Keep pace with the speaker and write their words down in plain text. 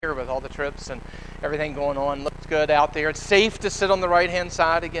here with all the trips and everything going on. Looks good out there. It's safe to sit on the right-hand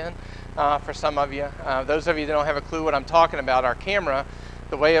side again for some of you. Those of you that don't have a clue what I'm talking about, our camera,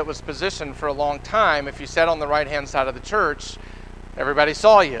 the way it was positioned for a long time, if you sat on the right-hand side of the church, everybody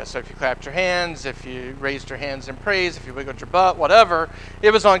saw you. So if you clapped your hands, if you raised your hands in praise, if you wiggled your butt, whatever, it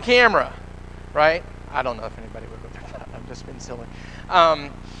was on camera, right? I don't know if anybody wiggled their butt. I'm just being silly.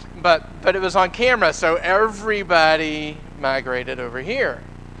 But it was on camera, so everybody migrated over here.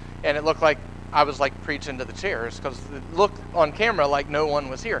 And it looked like I was like preaching to the chairs because it looked on camera like no one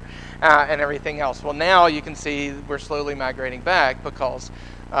was here and everything else. Well, now you can see we're slowly migrating back because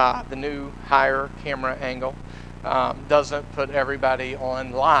the new higher camera angle doesn't put everybody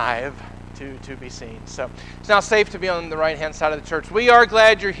on live to be seen. So it's now safe to be on the right-hand side of the church. We are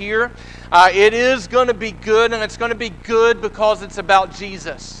glad you're here. It is going to be good, and it's going to be good because it's about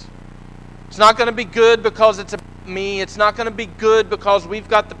Jesus. It's not going to be good because it's about me. It's not going to be good because we've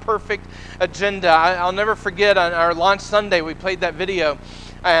got the perfect agenda. I'll never forget on our launch Sunday we played that video,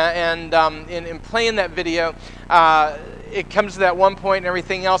 and in playing that video, it comes to that one point and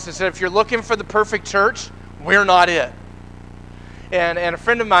everything else. It said, if you're looking for the perfect church, we're not it. And a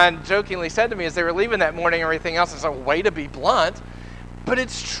friend of mine jokingly said to me as they were leaving that morning and everything else, it's a way to be blunt. But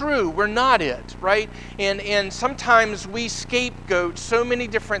it's true, we're not it, right? And sometimes we scapegoat so many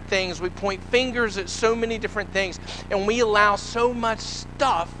different things. We point fingers at so many different things. And we allow so much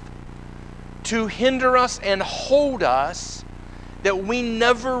stuff to hinder us and hold us that we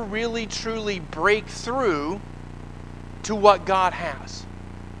never really truly break through to what God has.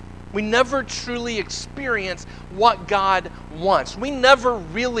 We never truly experience what God wants. We never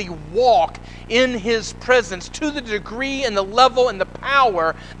really walk in His presence to the degree and the level and the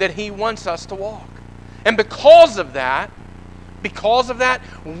power that He wants us to walk. And because of that,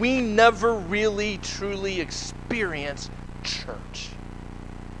 we never really truly experience church.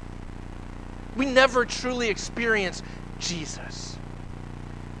 We never truly experience Jesus.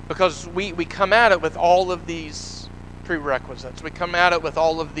 Because we come at it with all of these prerequisites. We come at it with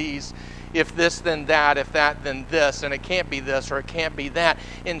all of these, if this then that, if that then this, and it can't be this or it can't be that,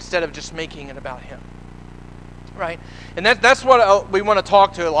 instead of just making it about Him. Right? And that's what we want to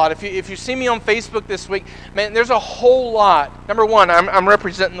talk to a lot. If you see me on Facebook this week, man, there's a whole lot. Number one, I'm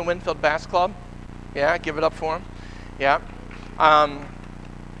representing the Winfield Bass Club. Yeah, give it up for them. Yeah.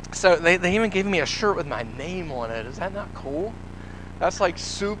 So they even gave me a shirt with my name on it. Is that not cool? That's like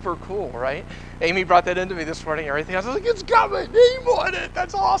super cool, right? Amy brought that into me this morning and everything. I was like, it's got my name on it.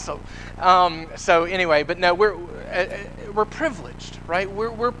 That's awesome. So anyway, but no, we're privileged, right?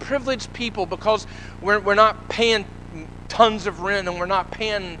 We're privileged people because we're not paying tons of rent and we're not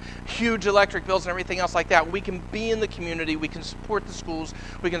paying huge electric bills and everything else like that. We can be in the community. We can support the schools.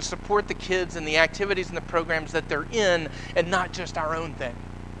 We can support the kids and the activities and the programs that they're in and not just our own thing.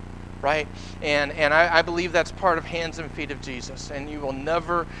 Right? And I believe that's part of hands and feet of Jesus. And you will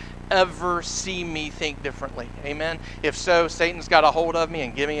never, ever see me think differently. Amen? If so, Satan's got a hold of me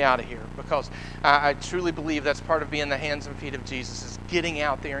and get me out of here. Because I truly believe that's part of being the hands and feet of Jesus, is getting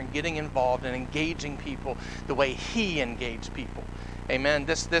out there and getting involved and engaging people the way He engaged people. Amen?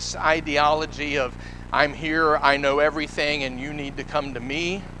 This ideology of, I'm here, I know everything, and you need to come to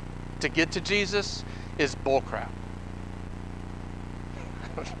me to get to Jesus is bullcrap.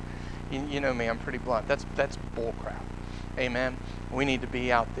 You know me, I'm pretty blunt. That's bullcrap. Amen? We need to be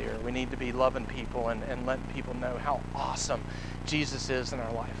out there. We need to be loving people and letting people know how awesome Jesus is in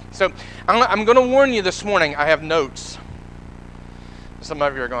our life. So I'm going to warn you this morning, I have notes. Some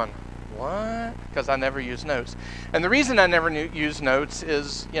of you are going, what? Because I never use notes. And the reason I never use notes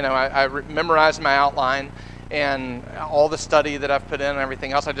is, I memorize my outline and all the study that I've put in and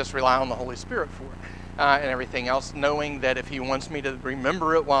everything else, I just rely on the Holy Spirit for it. And everything else, knowing that if He wants me to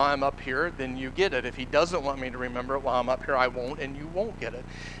remember it while I'm up here, then you get it. If He doesn't want me to remember it while I'm up here, I won't, and you won't get it,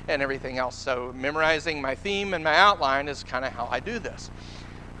 and everything else. So memorizing my theme and my outline is kind of how I do this.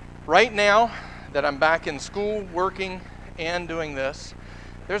 Right now that I'm back in school, working, and doing this,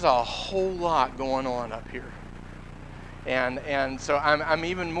 there's a whole lot going on up here. And so I'm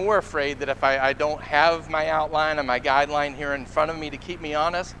even more afraid that if I don't have my outline and my guideline here in front of me to keep me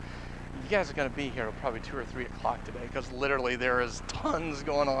honest, you guys are going to be here probably 2 or 3 o'clock today because literally there is tons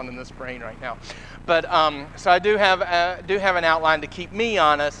going on in this brain right now. But so I do have an outline to keep me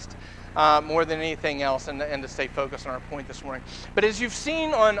honest more than anything else and to stay focused on our point this morning. But as you've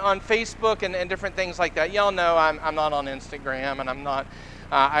seen on Facebook and different things like that, y'all know I'm not on Instagram and I'm not.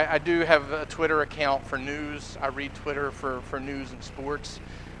 I do have a Twitter account for news. I read Twitter for news and sports.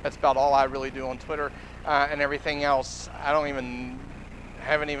 That's about all I really do on Twitter and everything else. I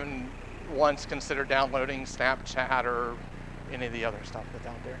haven't even once considered downloading Snapchat or any of the other stuff that's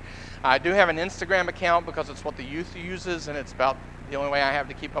out there. I do have an Instagram account because it's what the youth uses, and it's about the only way I have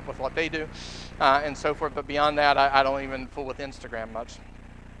to keep up with what they do, and so forth. But beyond that, I don't even fool with Instagram much,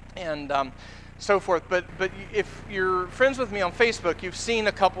 and so forth. But if you're friends with me on Facebook, you've seen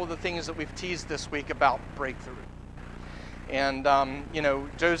a couple of the things that we've teased this week about breakthrough. And,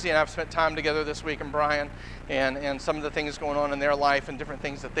 Josie and I have spent time together this week, and Brian, and some of the things going on in their life and different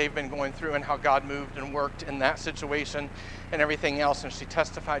things that they've been going through and how God moved and worked in that situation and everything else. And she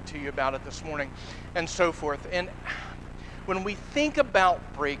testified to you about it this morning and so forth. And when we think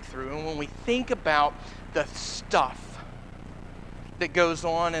about breakthrough and when we think about the stuff that goes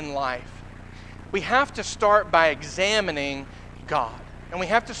on in life, we have to start by examining God. And we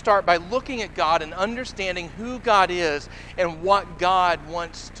have to start by looking at God and understanding who God is and what God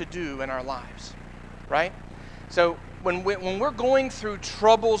wants to do in our lives, right? So when we're going through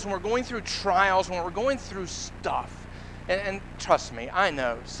troubles, when we're going through trials, when we're going through stuff, and trust me, I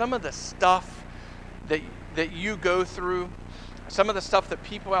know some of the stuff that you go through, some of the stuff that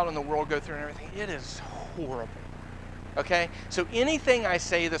people out in the world go through and everything, it is horrible, okay? So anything I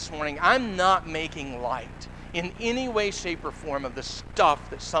say this morning, I'm not making light in any way, shape, or form of the stuff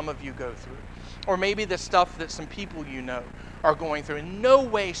that some of you go through. Or maybe the stuff that some people you know are going through. In no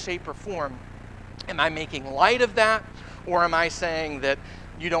way, shape, or form am I making light of that, or am I saying that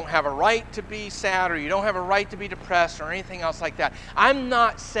you don't have a right to be sad, or you don't have a right to be depressed, or anything else like that. I'm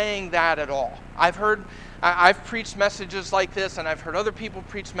not saying that at all. I've preached messages like this, and I've heard other people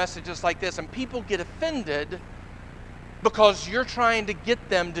preach messages like this, and people get offended because you're trying to get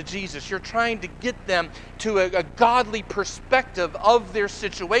them to Jesus. You're trying to get them to a godly perspective of their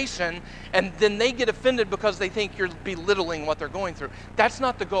situation, and then they get offended because they think you're belittling what they're going through. That's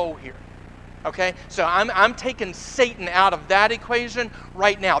not the goal here, okay? So I'm taking Satan out of that equation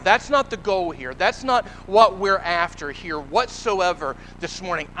right now. That's not the goal here. That's not what we're after here whatsoever this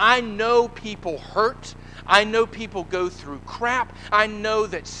morning. I know people hurt. I know people go through crap. I know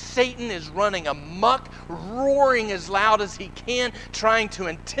that Satan is running amok, roaring as loud as he can, trying to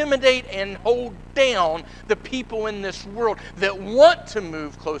intimidate and hold down the people in this world that want to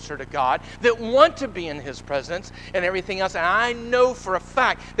move closer to God, that want to be in His presence and everything else. And I know for a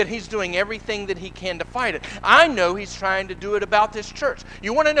fact that he's doing everything that he can to fight it. I know he's trying to do it about this church.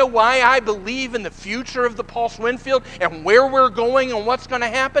 You want to know why I believe in the future of the Pulse Winfield and where we're going and what's going to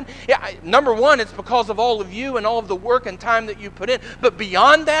happen? Yeah, number one, it's because of all of you and all of the work and time that you put in. But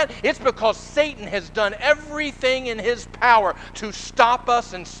beyond that, it's because Satan has done everything in his power to stop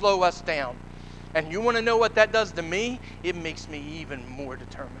us and slow us down. And you want to know what that does to me? It makes me even more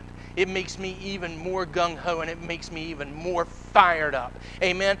determined. It makes me even more gung-ho, and it makes me even more fired up.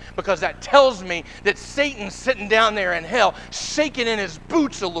 Amen? Because that tells me that Satan's sitting down there in hell, shaking in his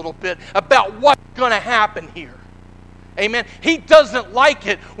boots a little bit about what's going to happen here. Amen? He doesn't like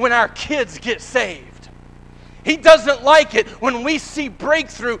it when our kids get saved. He doesn't like it when we see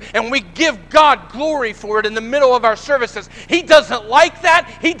breakthrough and we give God glory for it in the middle of our services. He doesn't like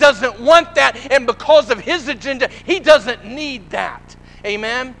that. He doesn't want that. And because of his agenda, he doesn't need that.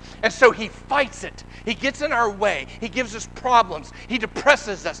 Amen? And so he fights it. He gets in our way. He gives us problems. He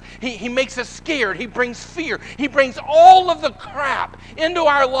depresses us. He makes us scared. He brings fear. He brings all of the crap into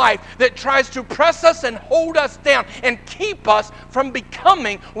our life that tries to press us and hold us down and keep us from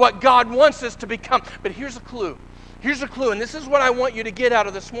becoming what God wants us to become. But here's a clue. Here's a clue, and this is what I want you to get out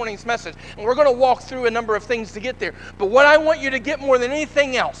of this morning's message. And we're going to walk through a number of things to get there. But what I want you to get more than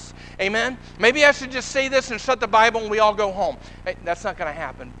anything else, amen? Maybe I should just say this and shut the Bible and we all go home. Hey, that's not going to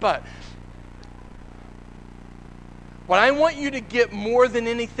happen. But what I want you to get more than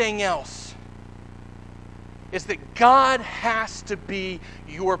anything else is that God has to be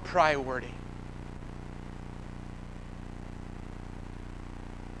your priority.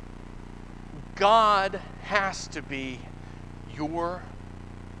 God has to be your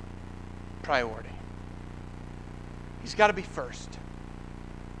priority. He's got to be first.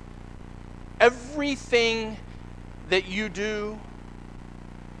 Everything that you do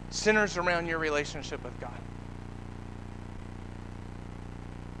centers around your relationship with God.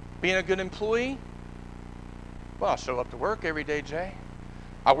 Being a good employee? Well, I show up to work every day, Jay.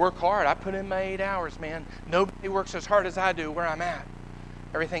 I work hard. I put in my 8 hours, man. Nobody works as hard as I do where I'm at.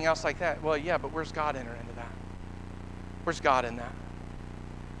 Everything else like that. Well, yeah, but where's God enter into that? Where's God in that?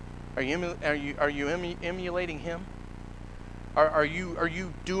 Are you emulating Him? Are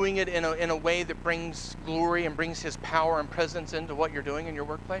you doing it in a way that brings glory and brings His power and presence into what you're doing in your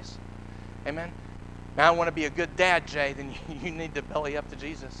workplace? Amen. Now, I want to be a good dad, Jay. Then you need to belly up to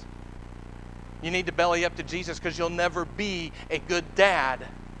Jesus. You need to belly up to Jesus because you'll never be a good dad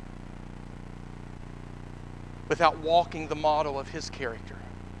without walking the model of His character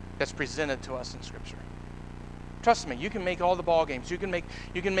that's presented to us in Scripture. Trust me, you can make all the ball games. You can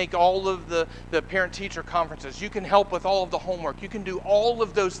make all of the parent-teacher conferences. You can help with all of the homework. You can do all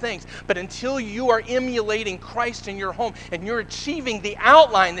of those things. But until you are emulating Christ in your home and you're achieving the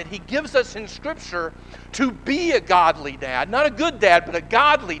outline that He gives us in Scripture to be a godly dad, not a good dad, but a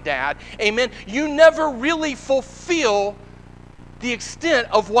godly dad, amen, you never really fulfill the extent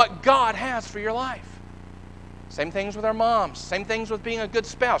of what God has for your life. Same things with our moms. Same things with being a good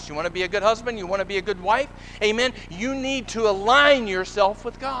spouse. You want to be a good husband? You want to be a good wife? Amen? You need to align yourself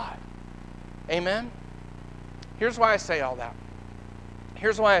with God. Amen? Here's why I say all that.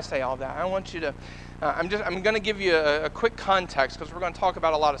 I want you to, I'm going to give you a quick context because we're going to talk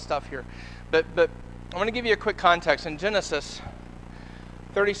about a lot of stuff here. But I'm going to give you a quick context. In Genesis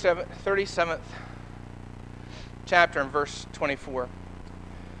 37th chapter and verse 24,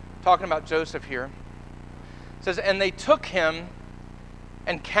 talking about Joseph here. It says, and they took him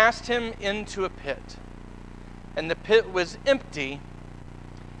and cast him into a pit. And the pit was empty,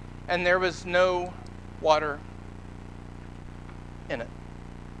 and there was no water in it.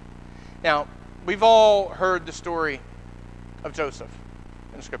 Now, we've all heard the story of Joseph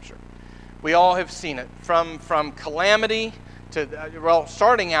in Scripture. We all have seen it. From calamity to,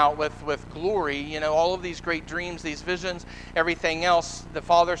 starting out with glory, all of these great dreams, these visions, everything else, the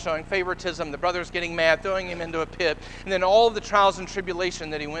father showing favoritism, the brothers getting mad, throwing him into a pit, and then all of the trials and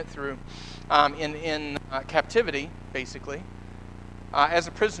tribulation that he went through in captivity, basically, as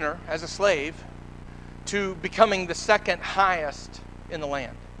a prisoner, as a slave, to becoming the second highest in the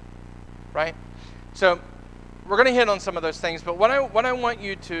land, right? So we're going to hit on some of those things, but what I want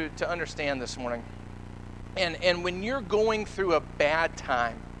you to understand this morning, and when you're going through a bad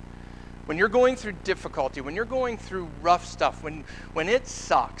time, when you're going through difficulty, when you're going through rough stuff, when it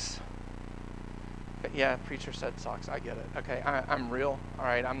sucks. Yeah, preacher said sucks. I get it. Okay, I'm real. All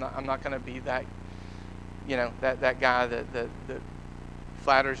right, I'm not going to be that, that guy that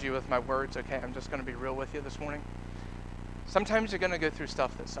flatters you with my words. Okay, I'm just going to be real with you this morning. Sometimes you're going to go through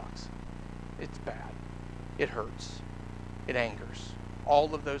stuff that sucks. It's bad. It hurts. It angers.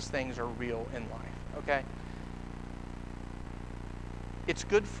 All of those things are real in life. Okay? It's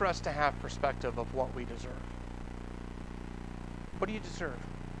good for us to have perspective of what we deserve. What do you deserve?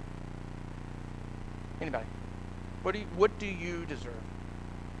 Anybody? What do you deserve?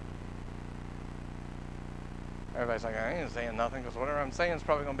 Everybody's like, I ain't saying nothing because whatever I'm saying is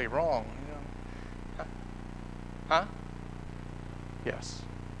probably going to be wrong. Huh? Yes.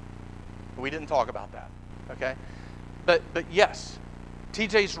 We didn't talk about that. Okay? But yes,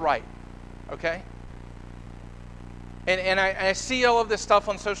 TJ's right. Okay? And I see all of this stuff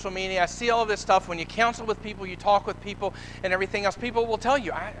on social media. I see all of this stuff when you counsel with people, you talk with people, and everything else. People will tell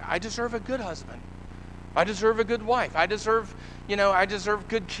you, I deserve a good husband. I deserve a good wife. I deserve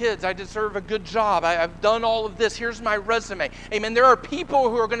good kids. I deserve a good job. I've done all of this. Here's my resume. Amen. There are people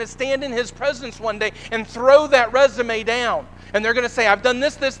who are going to stand in His presence one day and throw that resume down. And they're going to say, I've done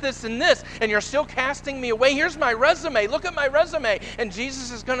this, this, this, and this, and you're still casting me away. Here's my resume. Look at my resume. And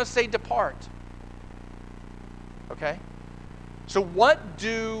Jesus is going to say, depart. Okay? So what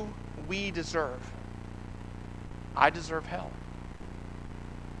do we deserve? I deserve hell.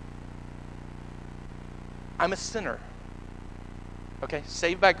 I'm a sinner. Okay?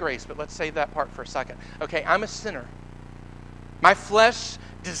 Saved by grace, but let's save that part for a second. Okay, I'm a sinner. My flesh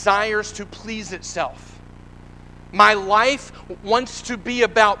desires to please itself. My life wants to be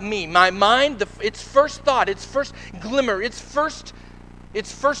about me. My mind, its first thought, its first glimmer, its first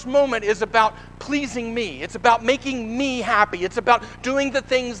moment is about pleasing me. It's about making me happy. It's about doing the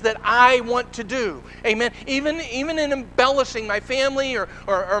things that I want to do. Amen. Even in embellishing my family or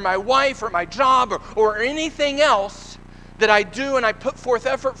my wife or my job or anything else that I do and I put forth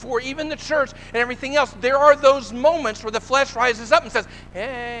effort for, even the church and everything else, there are those moments where the flesh rises up and says,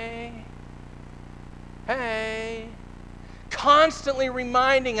 hey, constantly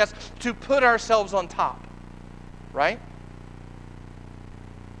reminding us to put ourselves on top, right?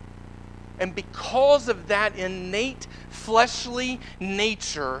 And because of that innate fleshly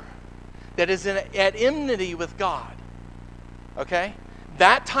nature that is at enmity with God, okay?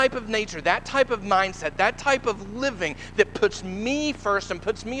 That type of nature, that type of mindset, that type of living that puts me first and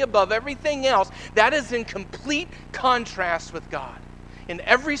puts me above everything else, that is in complete contrast with God. In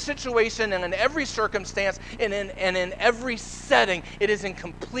every situation and in every circumstance and in every setting, it is in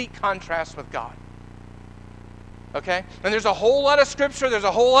complete contrast with God. Okay? And there's a whole lot of scripture, there's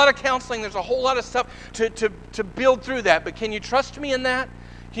a whole lot of counseling, there's a whole lot of stuff to build through that. But can you trust me in that?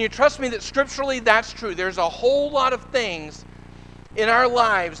 Can you trust me that scripturally that's true? There's a whole lot of things in our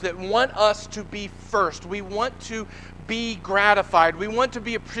lives that want us to be first. We want to be gratified. We want to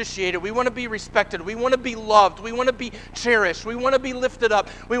be appreciated. We want to be respected. We want to be loved. We want to be cherished. We want to be lifted up.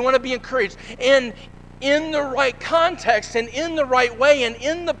 We want to be encouraged. And in the right context and in the right way and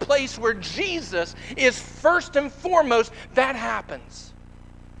in the place where Jesus is first and foremost, that happens.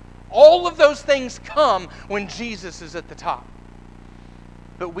 All of those things come when Jesus is at the top.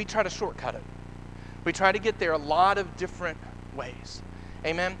 But we try to shortcut it. We try to get there a lot of different ways.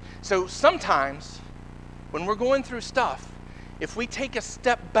 Amen? So sometimes when we're going through stuff, if we take a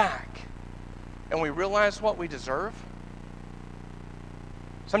step back and we realize what we deserve,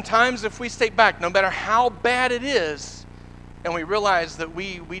 sometimes if we stay back, no matter how bad it is, and we realize that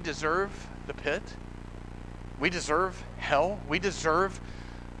we deserve the pit, we deserve hell, we deserve,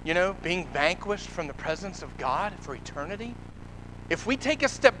 being vanquished from the presence of God for eternity. If we take a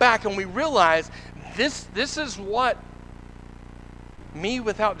step back and we realize this is what me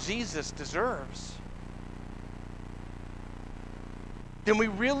without Jesus deserves, then we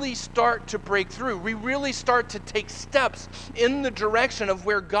really start to break through. We really start to take steps in the direction of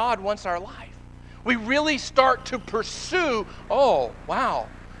where God wants our life. We really start to pursue, oh, wow,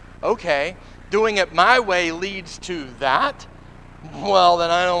 okay, doing it my way leads to that. Well,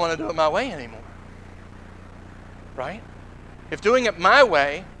 then I don't want to do it my way anymore. Right? If doing it my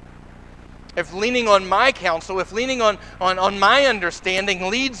way, if leaning on my counsel, if leaning on my understanding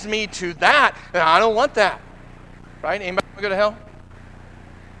leads me to that, then I don't want that. Right? Anybody want to go to hell?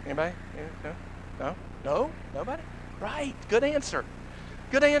 Anybody? No? No? Nobody? Right. Good answer.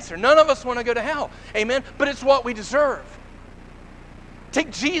 Good answer. None of us want to go to hell. Amen? But it's what we deserve.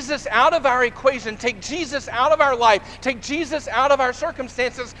 Take Jesus out of our equation. Take Jesus out of our life. Take Jesus out of our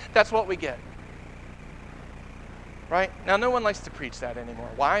circumstances. That's what we get. Right? Now, no one likes to preach that anymore.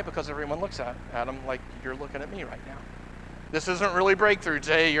 Why? Because everyone looks at them like you're looking at me right now. This isn't really breakthrough,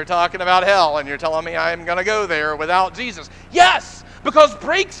 Jay. You're talking about hell, and you're telling me I'm going to go there without Jesus. Yes, because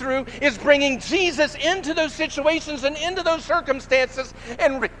breakthrough is bringing Jesus into those situations and into those circumstances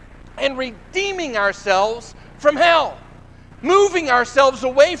and redeeming ourselves from hell. Moving ourselves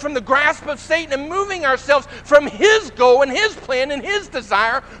away from the grasp of Satan and moving ourselves from his goal and his plan and his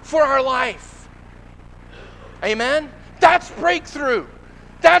desire for our life. Amen? That's breakthrough.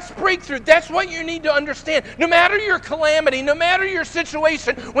 That's breakthrough. That's what you need to understand. No matter your calamity, no matter your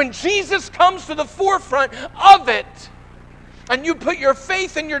situation, when Jesus comes to the forefront of it, and you put your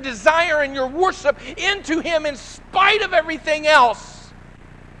faith and your desire and your worship into him in spite of everything else,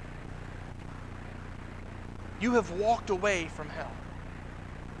 you have walked away from hell.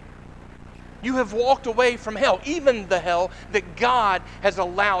 You have walked away from hell, even the hell that God has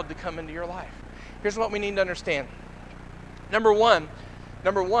allowed to come into your life. Here's what we need to understand. Number one,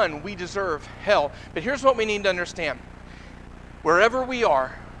 we deserve hell. But here's what we need to understand. Wherever we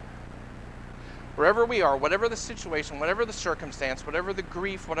are, whatever the situation, whatever the circumstance, whatever the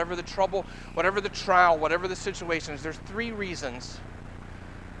grief, whatever the trouble, whatever the trial, whatever the situation is, there's 3 reasons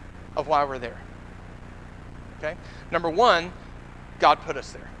of why we're there. Okay? Number 1, God put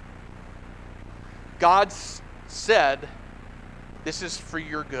us there. God said, this is for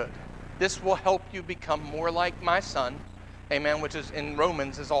your good. This will help you become more like my son. Amen, which is in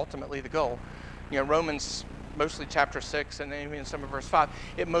Romans is ultimately the goal. Romans, mostly chapter 6 and even some of verse 5,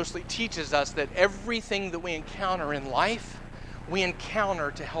 it mostly teaches us that everything that we encounter in life, we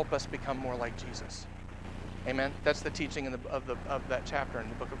encounter to help us become more like Jesus. Amen. That's the teaching of that chapter in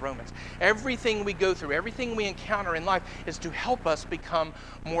the book of Romans. Everything we go through, everything we encounter in life is to help us become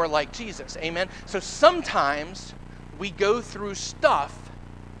more like Jesus. Amen. So sometimes we go through stuff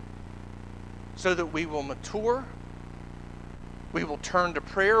so that we will mature. We will turn to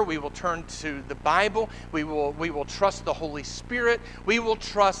prayer. We will turn to the Bible. We will trust the Holy Spirit. We will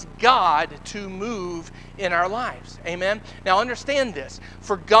trust God to move in our lives. Amen? Now understand this.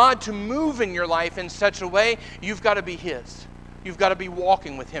 For God to move in your life in such a way, you've got to be His. You've got to be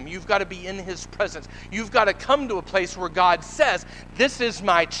walking with Him. You've got to be in His presence. You've got to come to a place where God says, this is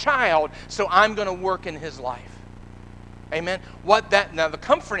my child, so I'm going to work in his life. Amen? Now the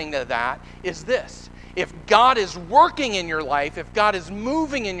comforting of that is this. If God is working in your life, if God is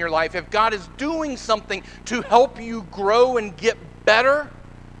moving in your life, if God is doing something to help you grow and get better,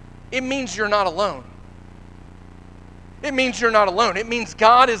 it means you're not alone. It means you're not alone. It means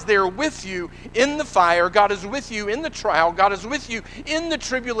God is there with you in the fire. God is with you in the trial. God is with you in the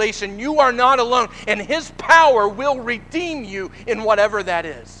tribulation. You are not alone. And His power will redeem you in whatever that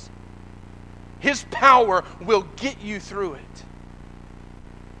is. His power will get you through it.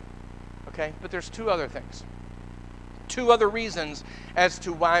 Okay, but there's 2 other things. 2 other reasons as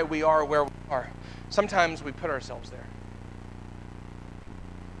to why we are where we are. Sometimes we put ourselves there.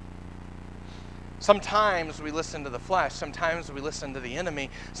 Sometimes we listen to the flesh. Sometimes we listen to the enemy.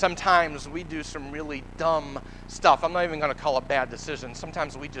 Sometimes we do some really dumb stuff. I'm not even going to call it bad decisions.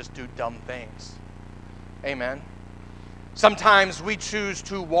 Sometimes we just do dumb things. Amen. Sometimes we choose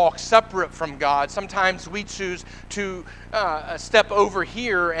to walk separate from God. Sometimes we choose to step over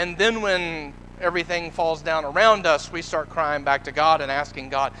here, and then when everything falls down around us, we start crying back to God and asking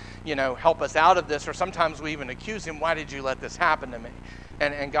God, help us out of this. Or sometimes we even accuse him, why did you let this happen to me?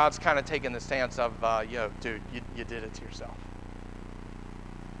 And God's kind of taking the stance of, dude, you did it to yourself.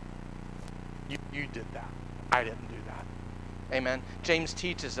 You did that. I didn't do that. Amen. James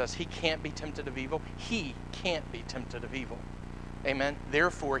teaches us he can't be tempted of evil. He can't be tempted of evil. Amen.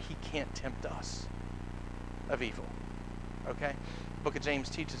 Therefore, he can't tempt us of evil. Okay? The book of James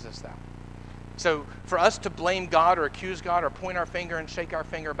teaches us that. So for us to blame God or accuse God or point our finger and shake our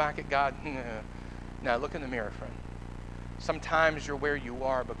finger back at God, no, look in the mirror, friend. Sometimes you're where you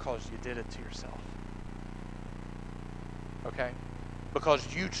are because you did it to yourself. Okay?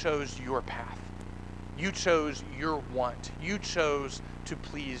 Because you chose your path. You chose your want. You chose to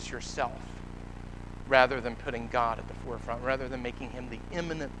please yourself rather than putting God at the forefront, rather than making him the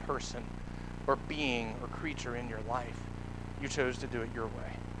eminent person or being or creature in your life. You chose to do it your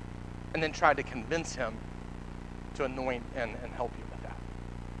way. And then tried to convince him to anoint and help you with that.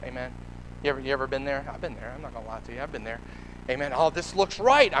 Amen? You ever been there? I've been there. I'm not going to lie to you. I've been there. Amen. Oh, this looks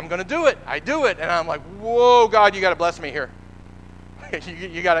right. I'm going to do it. I do it. And I'm like, whoa, God, you got to bless me here.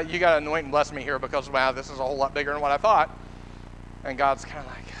 you got to anoint and bless me here because, wow, this is a whole lot bigger than what I thought. And God's kind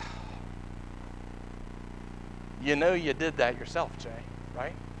of like, you did that yourself, Jay,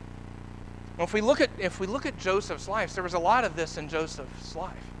 right? Well, if we look at Joseph's life, there was a lot of this in Joseph's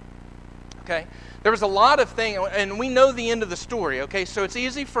life. Okay? There was a lot of things, and we know the end of the story, okay? So it's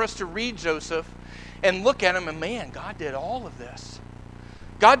easy for us to read Joseph and look at him and, man, God did all of this.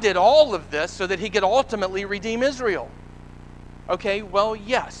 God did all of this so that he could ultimately redeem Israel. Okay, well,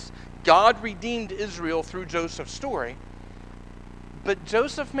 yes, God redeemed Israel through Joseph's story, but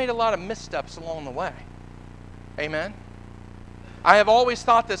Joseph made a lot of missteps along the way. Amen? I have always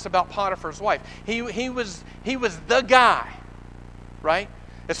thought this about Potiphar's wife. He was the guy, right?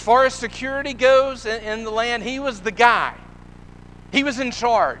 As far as security goes in the land, he was the guy. He was in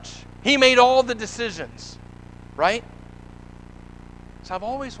charge. He made all the decisions, right? So I've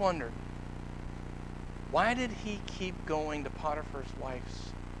always wondered, why did he keep going to Potiphar's wife's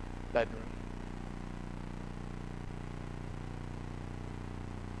bedroom?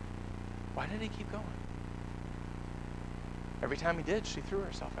 Why did he keep going? Every time he did, she threw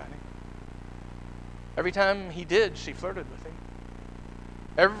herself at him. Every time he did, she flirted with him.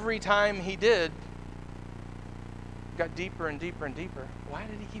 Every time he did, it got deeper and deeper and deeper. Why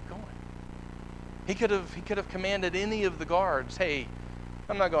did he keep going? He could have commanded any of the guards, hey,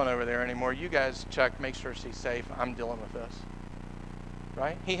 I'm not going over there anymore. You guys check, make sure she's safe. I'm dealing with this.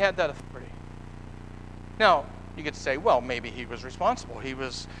 Right? He had that authority. Now, you could say, well, maybe he was responsible. He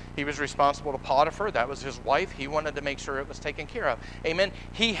was responsible to Potiphar. That was his wife. He wanted to make sure it was taken care of. Amen?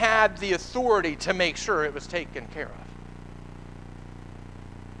 He had the authority to make sure it was taken care of.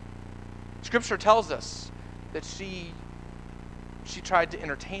 Scripture tells us that she tried to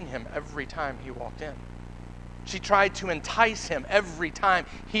entertain him every time he walked in. She tried to entice him every time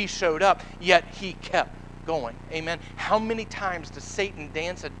he showed up, yet he kept going. Amen. How many times does Satan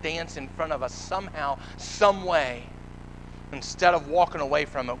dance a dance in front of us somehow, some way? Instead of walking away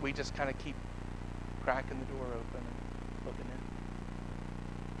from it, we just kind of keep cracking the door open and looking in.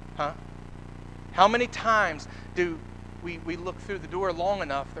 Huh? How many times do we look through the door long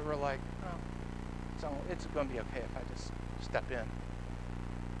enough that we're like, oh, so it's going to be okay if I just step in.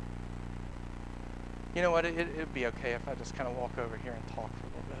 You know what? It'd be okay if I just kind of walk over here and talk for a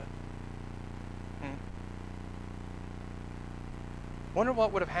little bit. Wonder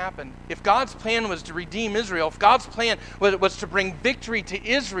what would have happened if God's plan was to redeem Israel, if God's plan was to bring victory to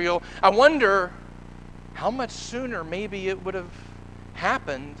Israel. I wonder how much sooner maybe it would have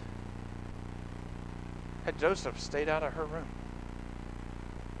happened had Joseph stayed out of her room.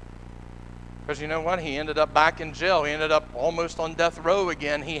 Because you know what? He ended up back in jail. He ended up almost on death row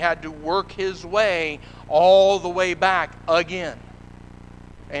again. He had to work his way all the way back again.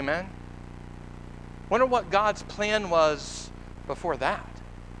 Amen? Wonder what God's plan was before that.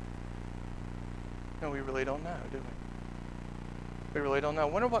 No, we really don't know, do we? We really don't know.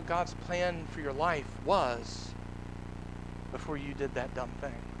 Wonder what God's plan for your life was before you did that dumb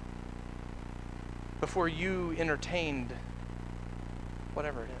thing. Before you entertained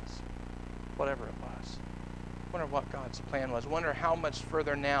whatever it is. Whatever it was. Wonder what God's plan was. Wonder how much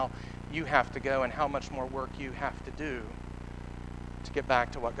further now you have to go and how much more work you have to do to get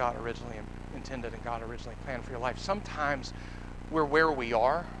back to what God originally intended and God originally planned for your life. Sometimes we're where we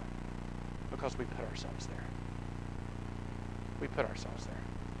are because we put ourselves there. We put ourselves there.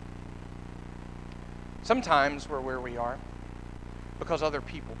 Sometimes we're where we are because other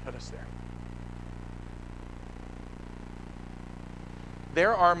people put us there.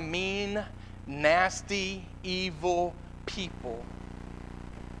 There are mean, nasty, evil people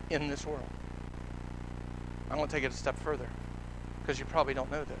in this world. I'm going to take it a step further because you probably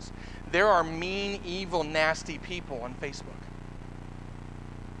don't know this. There are mean, evil, nasty people on Facebook.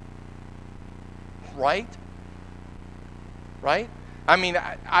 Right? Right? I mean,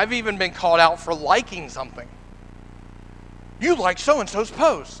 I've even been called out for liking something. You like so-and-so's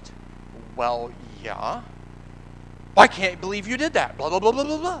post. Well, yeah. I can't believe you did that. Blah, blah, blah, blah,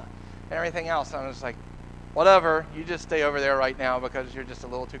 blah, blah. And everything else. I was like, whatever. You just stay over there right now because you're just a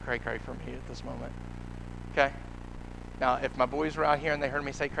little too cray-cray for me at this moment. Okay? Now, if my boys were out here and they heard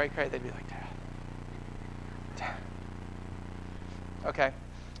me say cray-cray, they'd be like, Dad. Okay.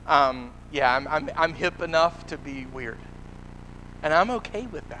 Yeah, I'm hip enough to be weird. And I'm okay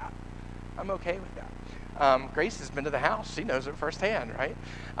with that. I'm okay with that. Grace has been to the house. She knows it firsthand, right?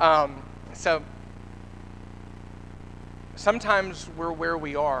 So sometimes we're where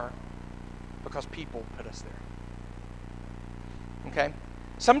we are because people put us there. Okay?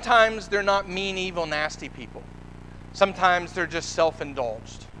 Sometimes they're not mean, evil, nasty people. Sometimes they're just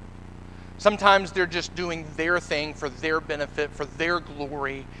self-indulged. Sometimes they're just doing their thing for their benefit, for their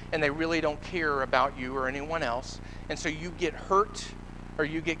glory, and they really don't care about you or anyone else. And so you get hurt, or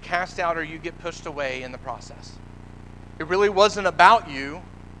you get cast out, or you get pushed away in the process. It really wasn't about you,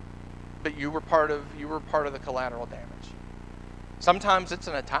 but you were part of the collateral damage. Sometimes it's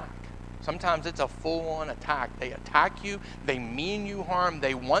an attack. Sometimes it's a full-on attack. They attack you, they mean you harm,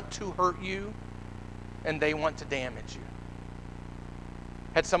 they want to hurt you, and they want to damage you.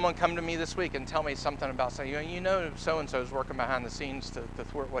 Had someone come to me this week and tell me something about saying, you know so-and-so is working behind the scenes to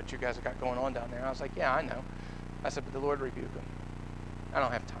thwart what you guys have got going on down there. I was like, yeah, I know. I said, but the Lord rebuke them. I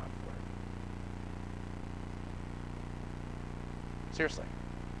don't have time for it. Seriously.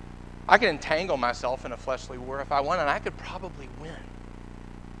 I could entangle myself in a fleshly war if I wanted, and I could probably win.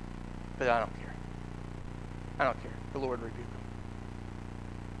 But I don't care. I don't care. The Lord rebuke him.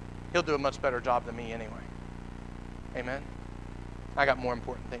 He'll do a much better job than me anyway. Amen? I got more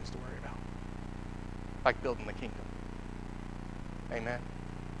important things to worry about. Like building the kingdom. Amen?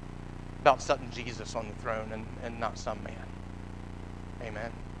 About setting Jesus on the throne and not some man.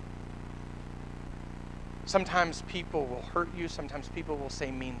 Amen? Sometimes people will hurt you. Sometimes people will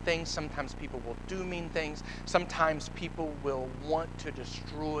say mean things. Sometimes people will do mean things. Sometimes people will want to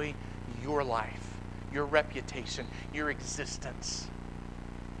destroy your life, your reputation, your existence.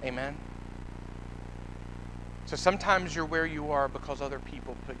 Amen? So sometimes you're where you are because other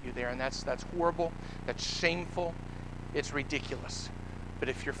people put you there, and that's horrible, that's shameful, it's ridiculous. But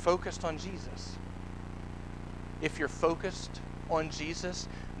if you're focused on Jesus,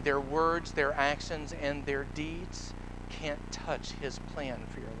 their words, their actions, and their deeds can't touch his plan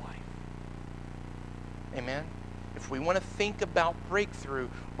for your life. Amen? If we want to think about breakthrough,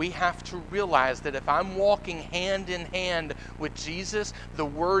 we have to realize that if I'm walking hand in hand with Jesus, the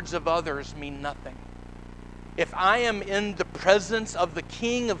words of others mean nothing. If I am in the presence of the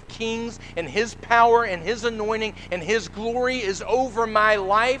King of Kings and his power and his anointing and his glory is over my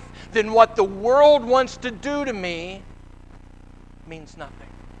life, then what the world wants to do to me means nothing.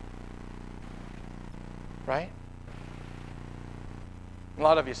 Right? A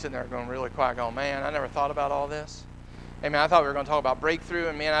lot of you sitting there going really quiet, going, man, I never thought about all this. Hey, man, I thought we were going to talk about breakthrough,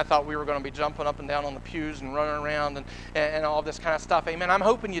 and man, I thought we were going to be jumping up and down on the pews and running around and all this kind of stuff. Amen. I'm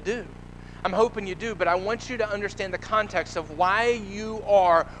hoping you do. I'm hoping you do, but I want you to understand the context of why you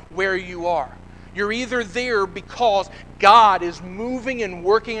are where you are. You're either there because God is moving and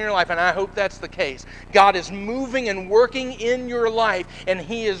working in your life, and I hope that's the case. God is moving and working in your life, and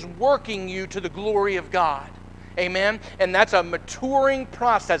he is working you to the glory of God. Amen? And that's a maturing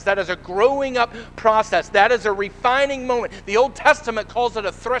process. That is a growing up process. That is a refining moment. The Old Testament calls it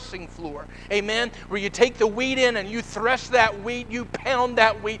a threshing floor. Amen? Where you take the wheat in and you thresh that wheat, you pound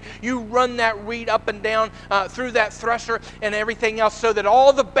that wheat, you run that wheat up and down through that thresher and everything else so that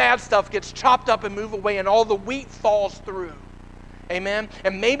all the bad stuff gets chopped up and moved away and all the wheat falls through. Amen?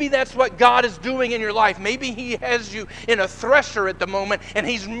 And maybe that's what God is doing in your life. Maybe he has you in a thresher at the moment and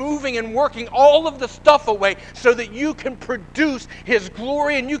he's moving and working all of the stuff away so that you can produce his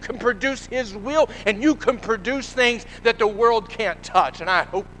glory and you can produce his will and you can produce things that the world can't touch. And I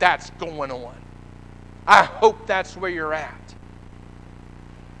hope that's going on. I hope that's where you're at.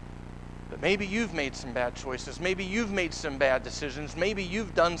 But maybe you've made some bad choices. Maybe you've made some bad decisions. Maybe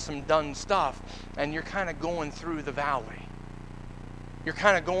you've done some dumb stuff, and you're kind of going through the valley. You're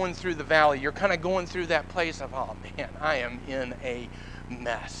kind of going through the valley. You're kind of going through that place of, oh man, I am in a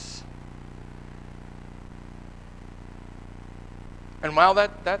mess. And while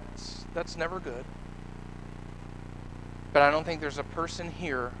that's never good, but I don't think there's a person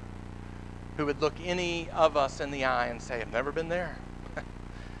here who would look any of us in the eye and say, I've never been there.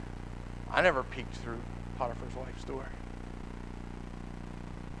 I never peeked through Potiphar's wife's door.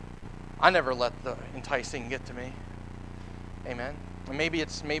 I never let the enticing get to me. Amen. And maybe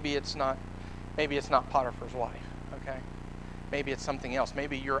it's not Potiphar's wife, okay? Maybe it's something else.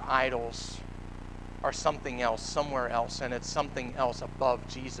 Maybe your idols are something else, somewhere else, and it's something else above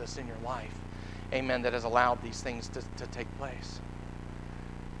Jesus in your life. Amen, that has allowed these things to take place.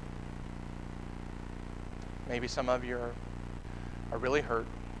 Maybe some of you are really hurt.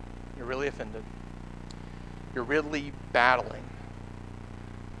 You're really offended. You're really battling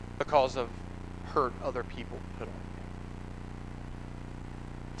because of hurt other people put on you.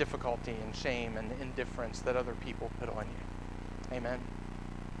 Difficulty and shame and indifference that other people put on you. Amen.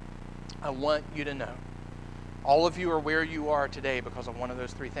 I want you to know, all of you are where you are today because of one of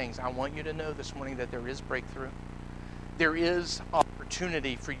those three things. I want you to know this morning that there is breakthrough. There is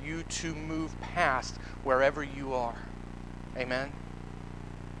opportunity for you to move past wherever you are. Amen.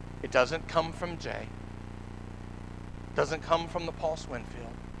 It doesn't come from Jay. It doesn't come from the Pulse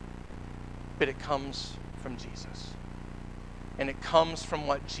Winfield. But it comes from Jesus. And it comes from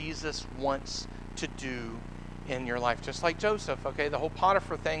what Jesus wants to do in your life. Just like Joseph, okay? The whole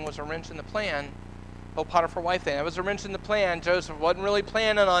Potiphar thing was a wrench in the plan. The whole Potiphar wife thing, that was a wrench in the plan. Joseph wasn't really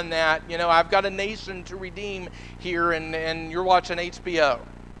planning on that. You know, I've got a nation to redeem here, and you're watching HBO.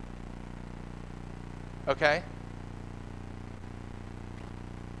 Okay?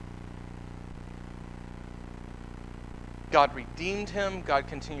 God redeemed him. God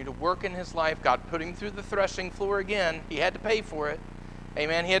continued to work in his life. God put him through the threshing floor again. He had to pay for it.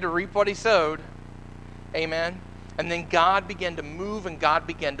 Amen. He had to reap what he sowed. Amen. And then God began to move, and God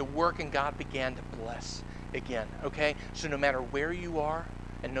began to work, and God began to bless again. Okay? So no matter where you are,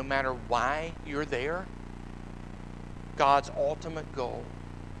 and no matter why you're there, God's ultimate goal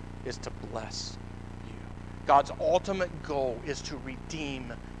is to bless you. God's ultimate goal is to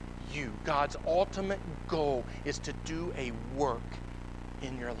redeem you. God's ultimate goal is to do a work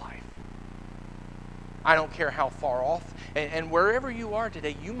in your life. I don't care how far off, and wherever you are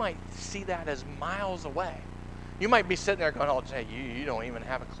today, you might see that as miles away. You might be sitting there going, oh, Jay, you don't even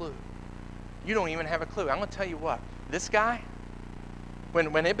have a clue. You don't even have a clue. I'm going to tell you what, this guy,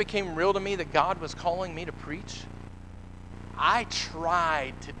 when it became real to me that God was calling me to preach, I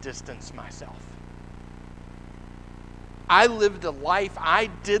tried to distance myself. I lived a life, I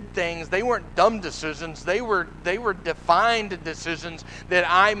did things, they weren't dumb decisions, they were defined decisions that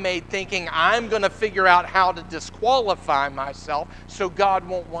I made thinking I'm going to figure out how to disqualify myself so God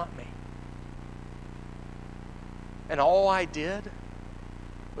won't want me. And all I did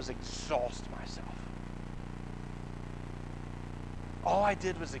was exhaust myself. All I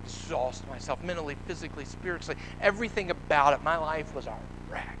did was exhaust myself mentally, physically, spiritually. Everything about it, my life was a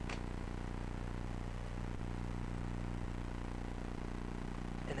wreck.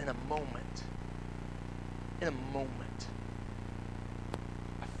 And in a moment,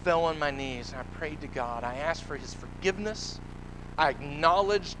 I fell on my knees and I prayed to God. I asked for his forgiveness. I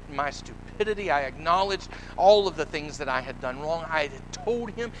acknowledged my stupidity. I acknowledged all of the things that I had done wrong. I had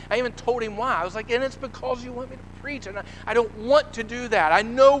told him. I even told him why. I was like, and it's because you want me to preach. And I don't want to do that. I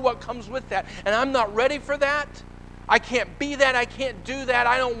know what comes with that. And I'm not ready for that. I can't be that. I can't do that.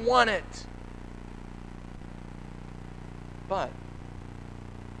 I don't want it. But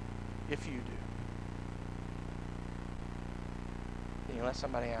if you do, then you let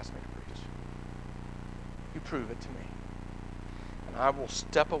somebody ask me to preach. You prove it to me. And I will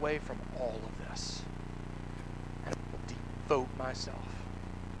step away from all of this. And I will devote myself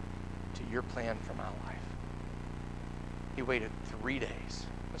to your plan for my life. He waited 3 days.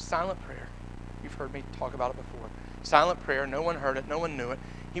 It was silent prayer. You've heard me talk about it before. Silent prayer. No one heard it. No one knew it.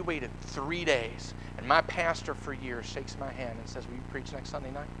 He waited 3 days. And my pastor for years shakes my hand and says, will you preach next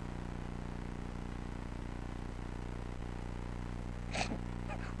Sunday night?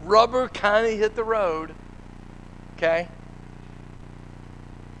 Rubber kind of hit the road. Okay?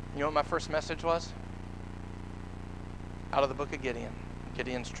 You know what my first message was? Out of the book of Gideon.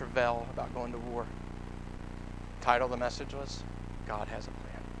 Gideon's travail about going to war. The title of the message was, God has a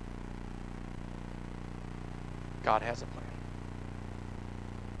plan. God has a plan.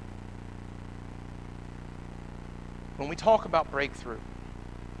 When we talk about breakthrough,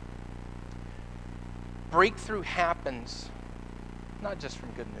 breakthrough happens not just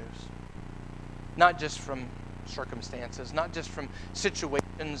from good news, not just from circumstances, not just from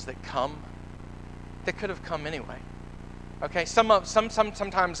situations that could have come anyway. Okay,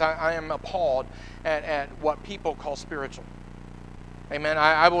 sometimes I am appalled at what people call spiritual. Amen.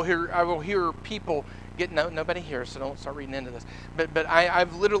 I will hear people get nobody here, so don't start reading into this. But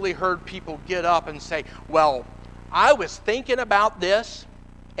I've literally heard people get up and say, "Well, I was thinking about this,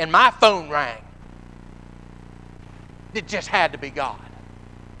 and my phone rang. It just had to be God."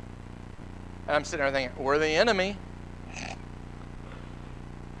 And I'm sitting there thinking, "We're the enemy,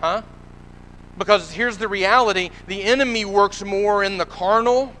 huh?" Because here's the reality: the enemy works more in the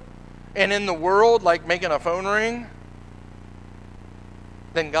carnal and in the world, like making a phone ring,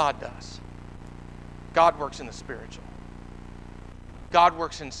 than God does. God works in the spiritual. God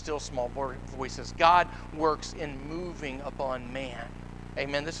works in still small voices. God works in moving upon man.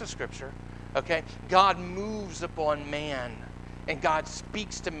 Amen. This is scripture. Okay? God moves upon man, and God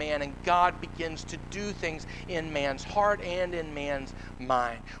speaks to man, and God begins to do things in man's heart and in man's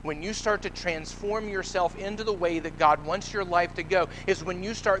mind. When you start to transform yourself into the way that God wants your life to go, is when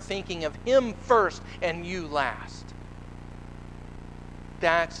you start thinking of Him first and you last.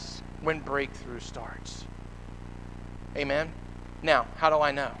 That's when breakthrough starts. Amen? Now, how do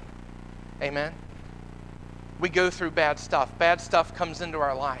I know? Amen? We go through bad stuff. Bad stuff comes into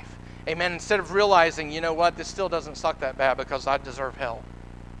our life. Amen? Instead of realizing, you know what, this still doesn't suck that bad because I deserve hell.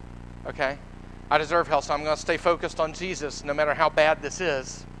 Okay? I deserve hell, so I'm going to stay focused on Jesus no matter how bad this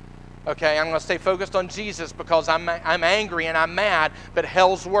is. Okay? I'm going to stay focused on Jesus because I'm angry and I'm mad, but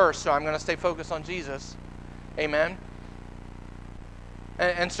hell's worse, so I'm going to stay focused on Jesus. Amen?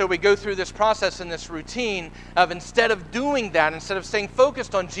 And so we go through this process and this routine of, instead of doing that, instead of staying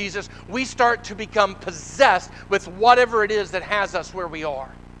focused on Jesus, we start to become possessed with whatever it is that has us where we are.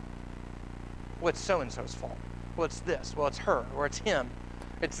 Well, it's so-and-so's fault. Well, it's this. Well, it's her. Or it's him.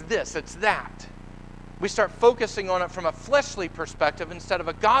 It's this. It's that. We start focusing on it from a fleshly perspective instead of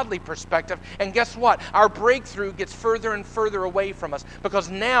a godly perspective. And guess what? Our breakthrough gets further and further away from us,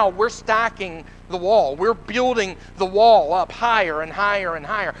 because now we're stacking the wall. We're building the wall up higher and higher and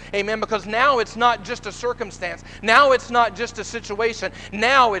higher. Amen? Because now it's not just a circumstance. Now it's not just a situation.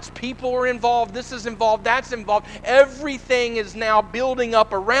 Now it's people are involved. This is involved. That's involved. Everything is now building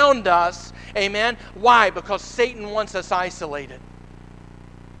up around us. Amen? Why? Because Satan wants us isolated.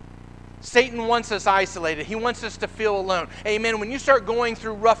 Satan wants us isolated. He wants us to feel alone. Amen. When you start going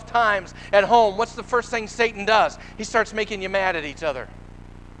through rough times at home, what's the first thing Satan does? He starts making you mad at each other.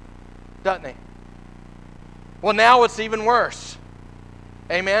 Doesn't he? Well, now it's even worse.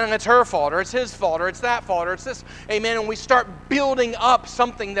 Amen. And it's her fault, or it's his fault, or it's that fault, or it's this. Amen. And we start building up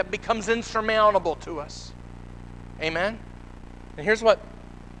something that becomes insurmountable to us. Amen. And here's what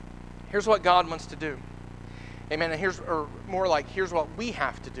God wants to do. Amen. And here's what we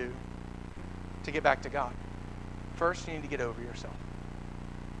have to do to get back to God. First, you need to get over yourself.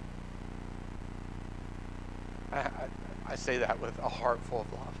 I say that with a heart full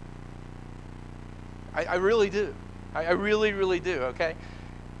of love. I really do. I really, really do, okay?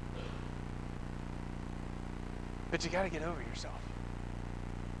 But you got to get over yourself.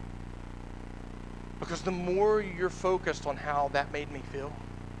 Because the more you're focused on how that made me feel,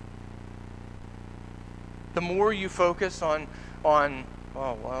 the more you focus on what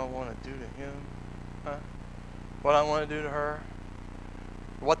I want to do to him, what I want to do to her,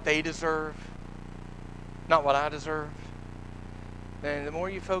 what they deserve, not what I deserve. And the more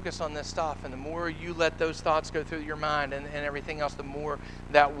you focus on this stuff, and the more you let those thoughts go through your mind and everything else, the more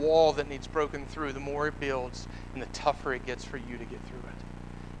that wall that needs broken through, the more it builds, and the tougher it gets for you to get through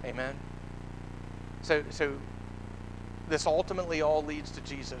it. Amen? So this ultimately all leads to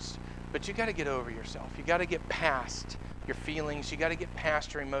Jesus. But you got to get over yourself. You got to get past your feelings. You got to get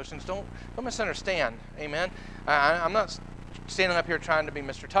past your emotions. Don't misunderstand. Amen. I'm not standing up here trying to be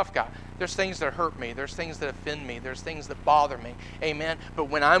Mr. Tough Guy. There's things that hurt me. There's things that offend me. There's things that bother me. Amen. But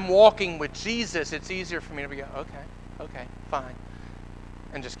when I'm walking with Jesus, it's easier for me to be okay, fine,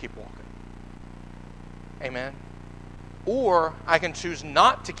 and just keep walking. Amen. Or I can choose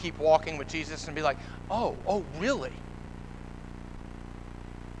not to keep walking with Jesus and be like, oh, really?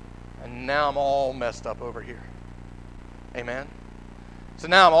 And now I'm all messed up over here. Amen? So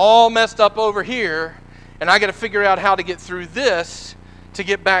now I'm all messed up over here, and I got to figure out how to get through this to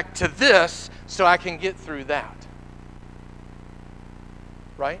get back to this so I can get through that.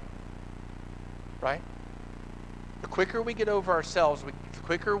 Right? Right? The quicker we get over ourselves, the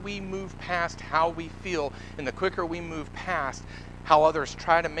quicker we move past how we feel, and the quicker we move past how others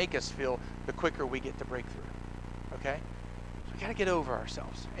try to make us feel, the quicker we get to breakthrough. Okay? So we got to get over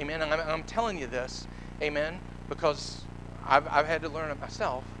ourselves. Amen? And I'm telling you this, Amen? Because I've had to learn it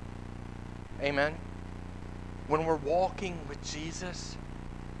myself. Amen? When we're walking with Jesus,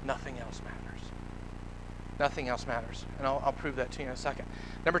 nothing else matters. Nothing else matters. And I'll prove that to you in a second.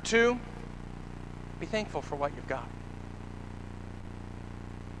 Number 2, be thankful for what you've got.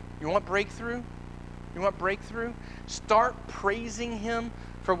 You want breakthrough? You want breakthrough? Start praising Him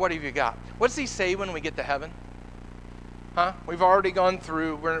for what have you got. What does He say when we get to heaven? Huh? We've already gone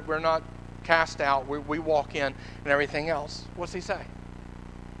through. We're not cast out. We walk in and everything else. What's He say?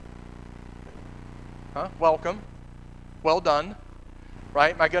 Huh? Welcome. Well done.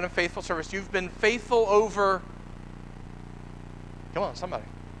 Right? My good and faithful service. You've been faithful over... Come on, somebody.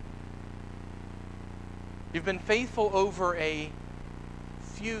 You've been faithful over a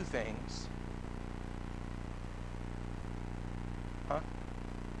few things. Huh?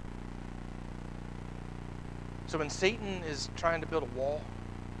 So when Satan is trying to build a wall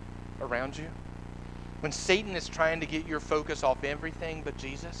around you, when Satan is trying to get your focus off everything but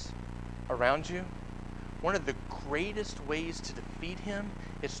Jesus around you, one of the greatest ways to defeat him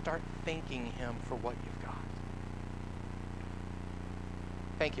is start thanking Him for what you've got.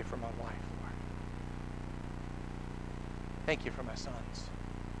 Thank you for my wife, Lord. Thank you for my sons.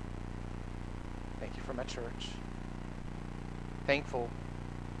 Thank you for my church. Thankful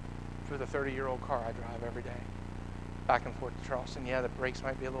for the 30-year-old car I drive every day, back and forth to Charleston. Yeah, the brakes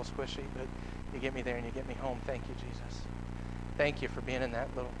might be a little squishy, but you get me there and you get me home. Thank you, Jesus. Thank you for being in that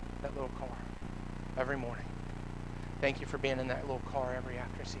little car every morning. Thank you for being in that little car every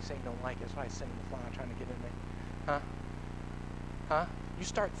after. See, Satan don't like it. That's why he's sending the fly trying to get in there. Huh? You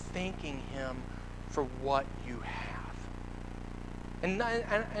start thanking Him for what you have. And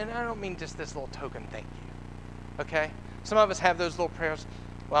I don't mean just this little token thank you. Okay? Some of us have those little prayers.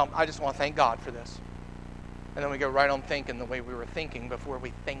 Well, I just want to thank God for this. And then we go right on thinking the way we were thinking before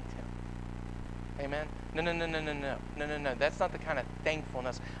we thanked Him. Amen? No. That's not the kind of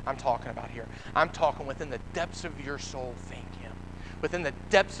thankfulness I'm talking about here. I'm talking within the depths of your soul, thank Him. Within the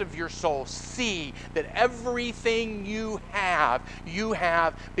depths of your soul, see that everything you have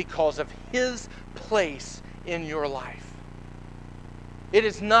because of His place in your life. It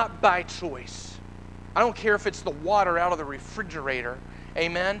is not by choice. I don't care if it's the water out of the refrigerator.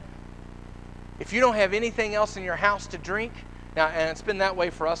 Amen? If you don't have anything else in your house to drink, now, and it's been that way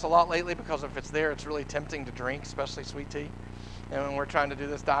for us a lot lately because if it's there, it's really tempting to drink, especially sweet tea. And when we're trying to do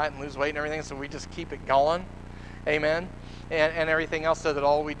this diet and lose weight and everything, so we just keep it going. Amen? And everything else, so that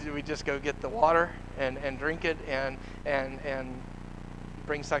all we do, we just go get the water and drink it and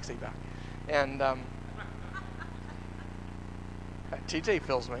bring sexy back. And TJ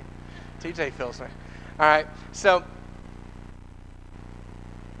fills me. All right, so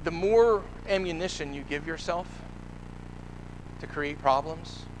the more ammunition you give yourself to create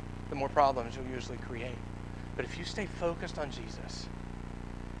problems, the more problems you'll usually create. But if you stay focused on Jesus,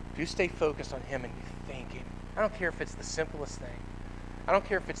 if you stay focused on Him and you thank Him, I don't care if it's the simplest thing,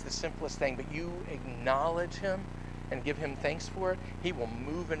 but you acknowledge Him and give Him thanks for it, He will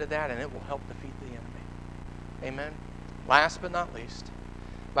move into that and it will help defeat the enemy. Amen? Last but not least,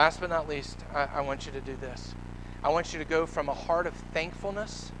 I want you to do this. I want you to go from a heart of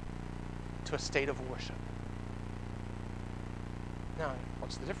thankfulness to a state of worship. Now,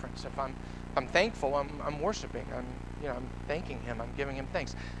 what's the difference? If I'm thankful, I'm worshiping. I'm thanking Him. I'm giving Him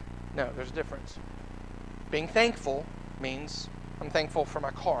thanks. No, there's a difference. Being thankful means I'm thankful for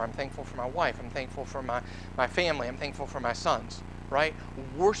my car. I'm thankful for my wife. I'm thankful for my family. I'm thankful for my sons. Right?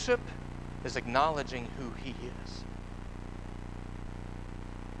 Worship is acknowledging who He is.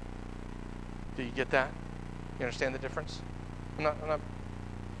 Do you get that? You understand the difference? I'm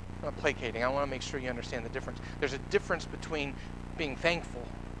not placating. I want to make sure you understand the difference. There's a difference between being thankful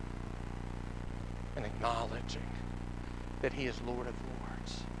and acknowledging that He is Lord of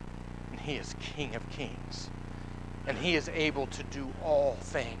Lords and He is King of Kings and He is able to do all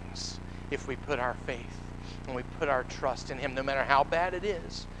things if we put our faith and we put our trust in Him, no matter how bad it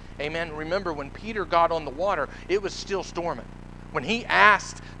is. Amen. Remember, when Peter got on the water, it was still storming. When he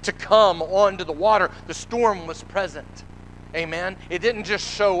asked to come onto the water, the storm was present. Amen. It didn't just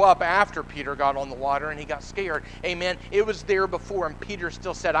show up after Peter got on the water and he got scared. Amen. It was there before, and Peter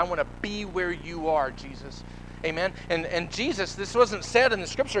still said, I want to be where you are, Jesus. Amen. And Jesus, this wasn't said in the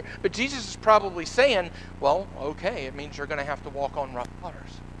scripture, but Jesus is probably saying, well, okay, it means you're going to have to walk on rough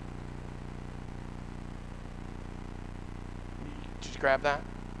waters. Did you grab that?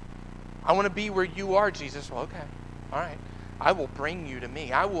 I want to be where you are, Jesus. Well, okay. All right. I will bring you to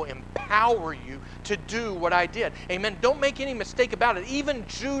me. I will empower you to do what I did. Amen. Don't make any mistake about it. Even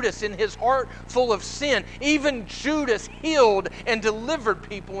Judas, in his heart full of sin, even Judas healed and delivered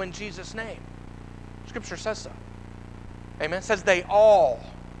people in Jesus' name. Scripture says so. Amen. It says they all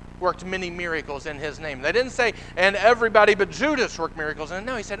worked many miracles in his name. They didn't say, and everybody but Judas worked miracles.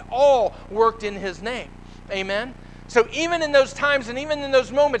 No, he said all worked in his name. Amen. So even in those times and even in those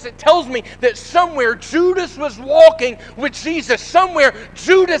moments, it tells me that somewhere Judas was walking with Jesus. Somewhere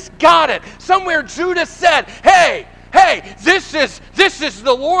Judas got it. Somewhere Judas said, hey, this is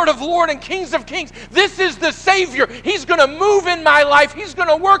the Lord of Lords and Kings of Kings. This is the Savior. He's going to move in my life. He's going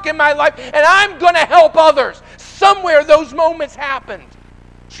to work in my life, and I'm going to help others. Somewhere those moments happened.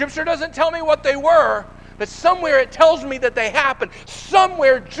 Scripture doesn't tell me what they were, but somewhere it tells me that they happened.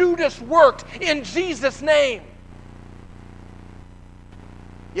 Somewhere Judas worked in Jesus' name.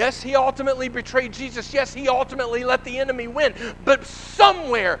 Yes, he ultimately betrayed Jesus. Yes, he ultimately let the enemy win. But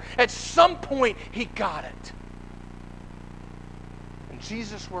somewhere, at some point, he got it. And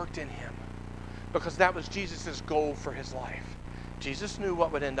Jesus worked in him because that was Jesus' goal for his life. Jesus knew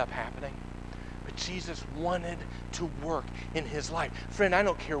what would end up happening. But Jesus wanted to work in his life. Friend, I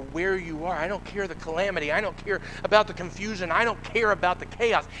don't care where you are. I don't care the calamity. I don't care about the confusion. I don't care about the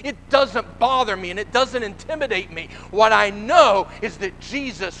chaos. It doesn't bother me and it doesn't intimidate me. What I know is that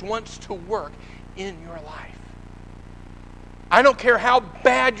Jesus wants to work in your life. I don't care how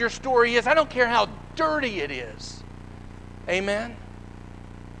bad your story is. I don't care how dirty it is. Amen?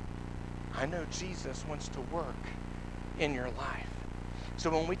 I know Jesus wants to work in your life. So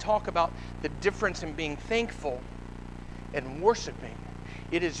when we talk about the difference in being thankful and worshiping,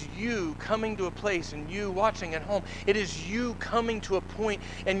 it is you coming to a place, and you watching at home, it is you coming to a point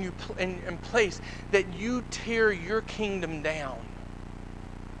and place that you tear your kingdom down.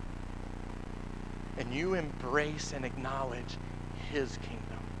 And you embrace and acknowledge his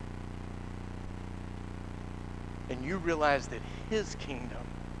kingdom. And you realize that his kingdom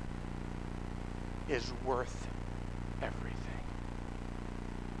is worth everything.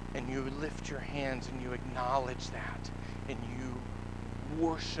 And you lift your hands and you acknowledge that. And you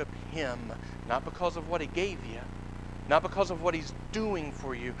worship him. Not because of what he gave you. Not because of what he's doing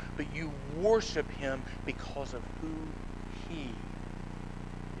for you. But you worship him because of who he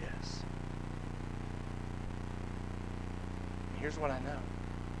is. And here's what I know.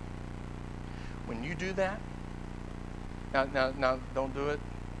 When you do that, now don't do it.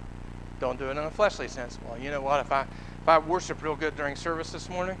 Don't do it in a fleshly sense. Well, you know what? If I worship real good during service this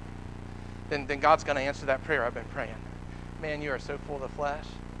morning, then God's going to answer that prayer I've been praying. Man, you are so full of the flesh.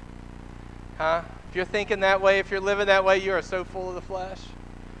 Huh? If you're thinking that way, if you're living that way, you are so full of the flesh.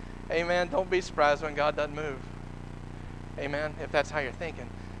 Amen. Don't be surprised when God doesn't move. Amen. If that's how you're thinking.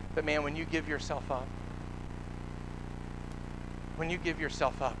 But man, when you give yourself up, when you give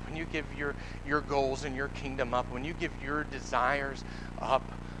your goals and your kingdom up, when you give your desires up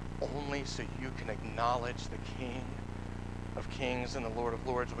only so you can acknowledge the King of Kings and the Lord of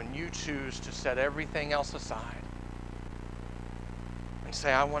Lords, when you choose to set everything else aside and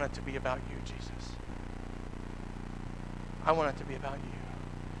say, I want it to be about you, Jesus. I want it to be about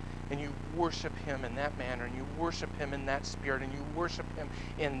you. And you worship him in that manner, and you worship him in that spirit, and you worship him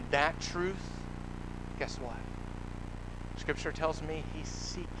in that truth. Guess what? Scripture tells me he's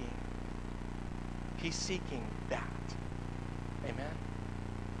seeking that. Amen?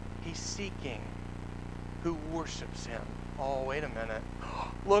 He's seeking who worships him. Oh, wait a minute.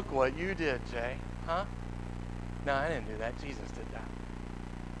 Look what you did, Jay. Huh? No, I didn't do that. Jesus did that.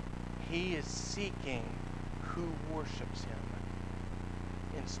 He is seeking who worships him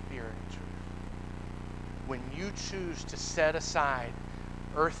in spirit and truth. When you choose to set aside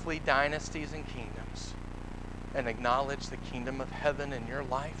earthly dynasties and kingdoms and acknowledge the kingdom of heaven in your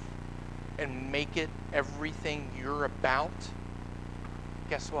life and make it everything you're about,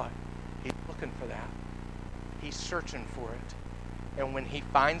 guess what? He's looking for that. He's searching for it. And when he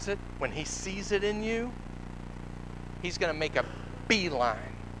finds it, when he sees it in you, he's going to make a beeline.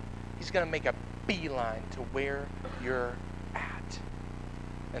 He's going to make a beeline to where you're at.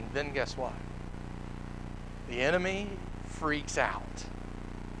 And then guess what? The enemy freaks out.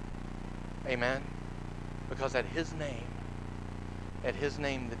 Amen? Because at his name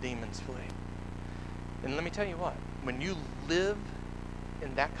the demons flee. And let me tell you what, when you live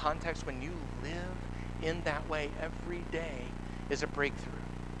in that context, when you live in that way, every day is a breakthrough.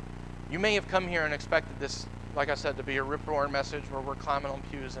 You may have come here and expected this, like I said, to be a rip-roaring message where we're climbing on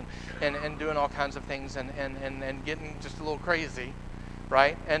pews and doing all kinds of things and getting just a little crazy,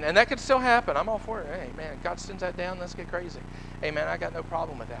 right? And that could still happen. I'm all for it. Hey, man, God sends that down, let's get crazy. Amen. I got no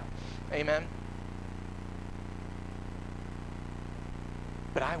problem with that. Amen.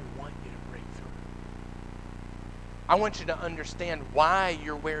 But I want you to break through. I want you to understand why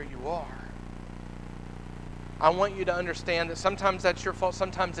you're where you are. I want you to understand that sometimes that's your fault,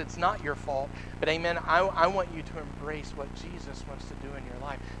 sometimes it's not your fault. But amen, I want you to embrace what Jesus wants to do in your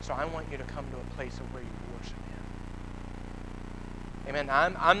life. So I want you to come to a place of where you worship Him. Amen.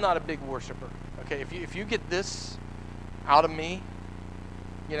 I'm not a big worshiper. Okay, if you get this out of me,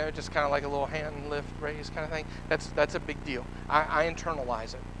 just kind of like a little hand lift, raise kind of thing, that's a big deal. I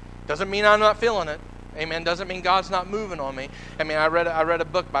internalize it. Doesn't mean I'm not feeling it. Amen. Doesn't mean God's not moving on me. I mean, I read a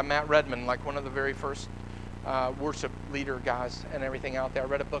book by Matt Redman, like one of the very first worship leader guys and everything out there. I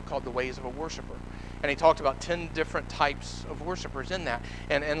read a book called The Ways of a Worshiper. And he talked about 10 different types of worshipers in that.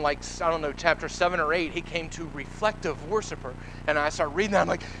 And like, I don't know, chapter 7 or 8, he came to reflective worshiper. And I started reading that. I'm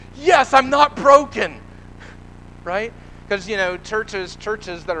like, yes, I'm not broken. Right? Because,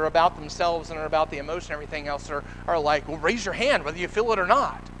 churches that are about themselves and are about the emotion and everything else are like, well, raise your hand whether you feel it or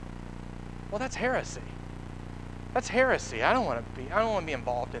not. Well, that's heresy. That's heresy. I don't want to be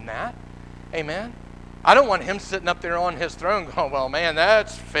involved in that. Amen. I don't want him sitting up there on his throne going, well, man,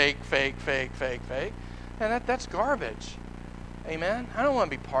 that's fake. And that's garbage. Amen. I don't want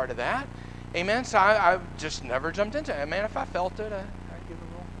to be part of that. Amen. So I just never jumped into it. Man, if I felt it, I'd give a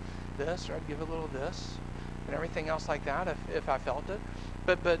little this or I'd give a little this and everything else like that if I felt it.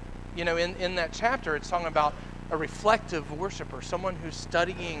 But in that chapter, it's talking about a reflective worshiper, someone who's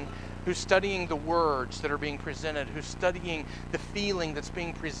studying the words that are being presented, who's studying the feeling that's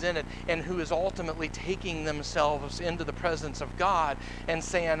being presented, and who is ultimately taking themselves into the presence of God and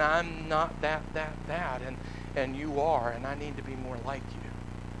saying, I'm not that, and you are, and I need to be more like you.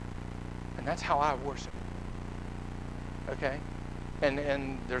 And that's how I worship. Okay?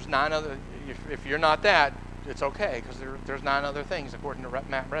 And there's 9 other, if you're not that, it's okay, because there's 9 other things according to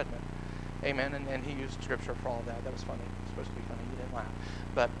Matt Redman. Amen. And he used scripture for all of that. That was funny. It was supposed to be funny. You didn't laugh.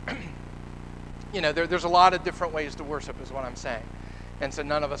 But, there's a lot of different ways to worship is what I'm saying. And so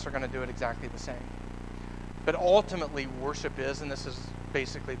none of us are going to do it exactly the same. But ultimately, worship is, and this is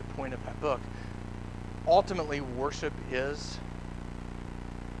basically the point of my book, ultimately, worship is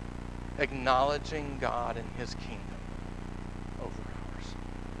acknowledging God and His kingdom over ours.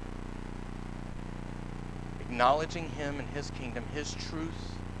 Acknowledging Him and His kingdom, His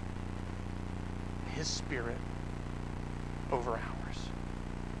truth, His Spirit over ours,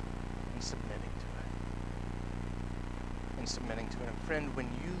 and submitting to it. And friend, when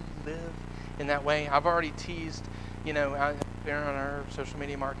you live in that way, I've already teased, on our social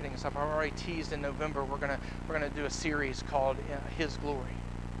media marketing and stuff, I've already teased in November we're gonna do a series called His Glory.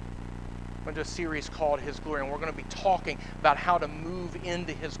 We're going to do a series called His Glory, and we're going to be talking about how to move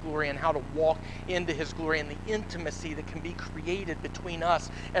into His glory and how to walk into His glory and the intimacy that can be created between us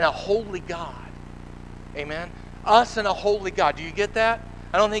and a holy God. Amen? Us and a holy God. Do you get that?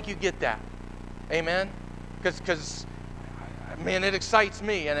 I don't think you get that. Amen? Because man, it excites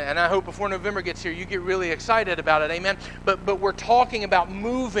me, and I hope before November gets here, you get really excited about it. Amen? But we're talking about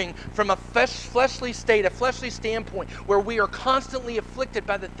moving from a fleshly state, a fleshly standpoint, where we are constantly afflicted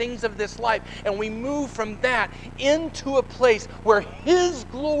by the things of this life, and we move from that into a place where His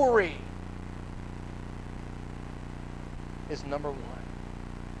glory is number one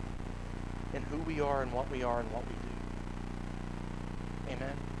in who we are and what we are and what we do.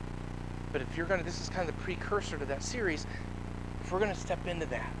 Amen? But if you're going to, this is kind of the precursor to that series, if we're going to step into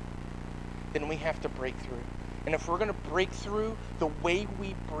that, then we have to break through. And if we're going to break through, the way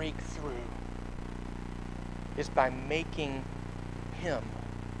we break through is by making Him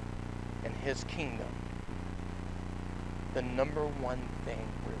and His kingdom the number one thing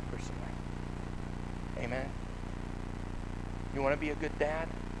we're pursuing. Amen? You want to be a good dad?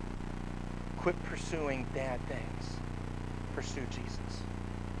 Quit pursuing dad things. Pursue Jesus.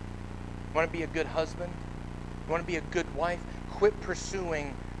 You want to be a good husband? You want to be a good wife? Quit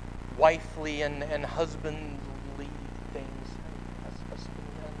pursuing wifely and husbandly things.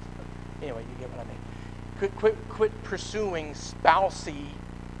 Anyway, you get what I mean. Quit pursuing spousey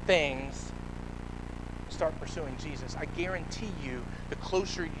things. Start pursuing Jesus. I guarantee you, the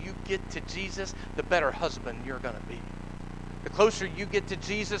closer you get to Jesus, the better husband you're going to be. The closer you get to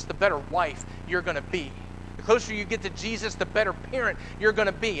Jesus, the better wife you're going to be. The closer you get to Jesus, the better parent you're going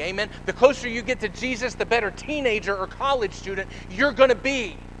to be. Amen? The closer you get to Jesus, the better teenager or college student you're going to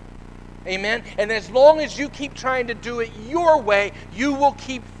be. Amen? And as long as you keep trying to do it your way, you will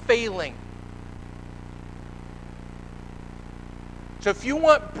keep failing. So if you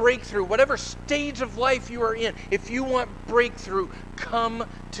want breakthrough, whatever stage of life you are in, if you want breakthrough, come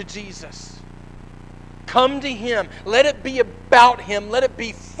to Jesus. Come to Him. Let it be about Him. Let it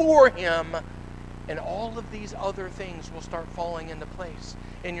be for Him. And all of these other things will start falling into place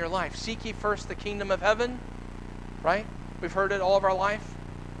in your life. Seek ye first the kingdom of heaven. Right? We've heard it all of our life.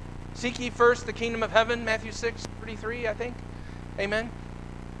 Seek ye first the kingdom of heaven, Matthew 6:33, I think. Amen.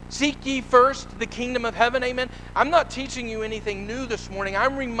 Seek ye first the kingdom of heaven, amen. I'm not teaching you anything new this morning.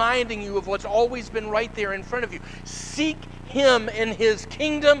 I'm reminding you of what's always been right there in front of you. Seek Him and His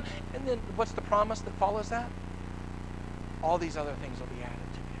kingdom. And then what's the promise that follows that? All these other things will be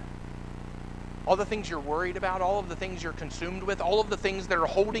added to you. All the things you're worried about, all of the things you're consumed with, all of the things that are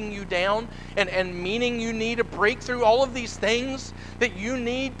holding you down and meaning you need a breakthrough, all of these things that you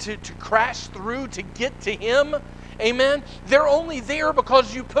need to crash through to get to Him, amen? They're only there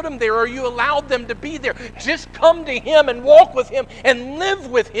because you put them there or you allowed them to be there. Just come to Him and walk with Him and live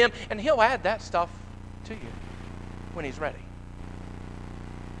with Him, and He'll add that stuff to you when He's ready.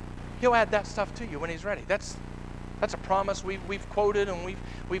 He'll add that stuff to you when He's ready. That's a promise we've quoted, and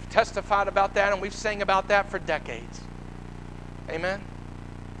we've testified about that, and we've sang about that for decades. Amen?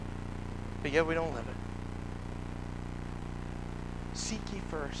 But yet we don't live it. Seek ye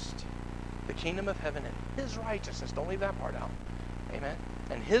first the kingdom of heaven and His righteousness. Don't leave that part out. Amen?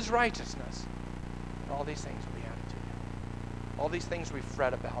 And His righteousness. And all these things will be added to you. All these things we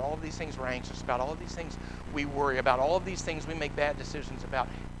fret about. All of these things we're anxious about. All of these things we worry about. All of these things we make bad decisions about.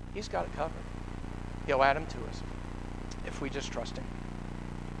 He's got it covered. He'll add them to us if we just trust Him.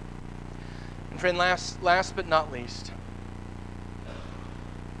 And friend, last but not least,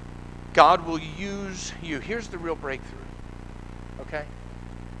 God will use you. Here's the real breakthrough. Okay?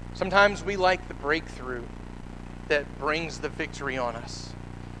 Sometimes we like the breakthrough that brings the victory on us,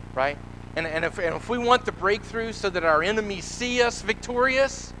 right? And if we want the breakthrough so that our enemies see us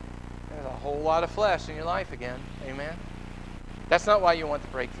victorious, there's a whole lot of flesh in your life again. Amen? That's not why you want the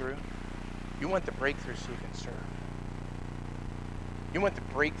breakthrough. You want the breakthrough so you can serve. You want the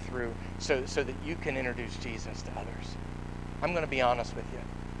breakthrough so that you can introduce Jesus to others. I'm going to be honest with you.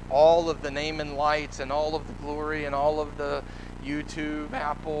 All of the name and lights and all of the glory and all of the YouTube,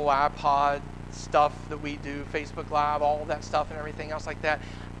 Apple, iPod stuff that we do, Facebook Live, all of that stuff and everything else like that,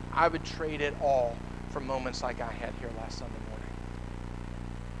 I would trade it all for moments like I had here last Sunday morning.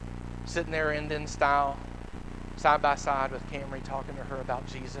 Sitting there Indian style, side by side with Camry, talking to her about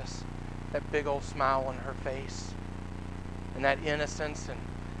Jesus, that big old smile on her face, and that innocence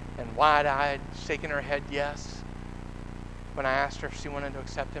and wide-eyed, shaking her head yes. When I asked her if she wanted to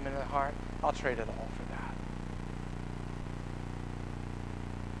accept Him into her heart, I'll trade it all for that.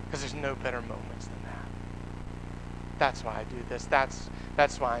 Because there's no better moments than that. That's why I do this. That's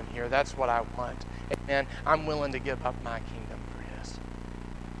why I'm here. That's what I want. Amen. I'm willing to give up my kingdom for His.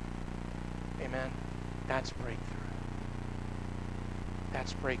 Amen. That's breakthrough.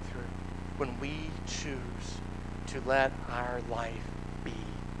 That's breakthrough. When we choose to let our life be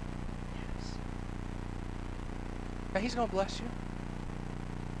His. Now He's going to bless you.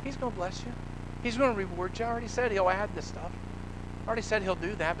 He's going to bless you. He's going to reward you. I already said He'll add this stuff. I already said He'll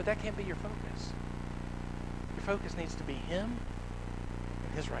do that, but that can't be your focus. Your focus needs to be Him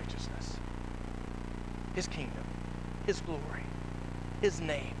and His righteousness. His kingdom. His glory. His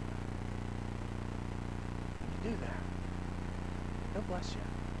name. When you do that, He'll bless you.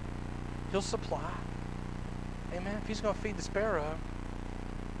 He'll supply. Amen. If He's going to feed the sparrow,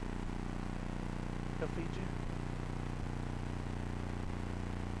 He'll feed you.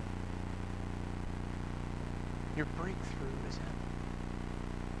 Your breakthrough is Him.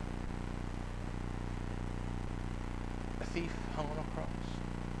 The thief hung on a cross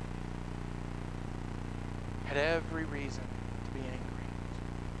had every reason to be angry,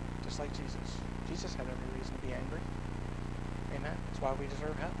 just like Jesus. Jesus had every reason to be angry. Amen. That's why we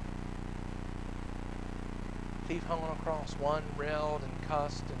deserve hell. Thief hung on a cross. One railed and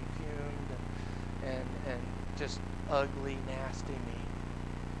cussed and fumed and just ugly, nasty me.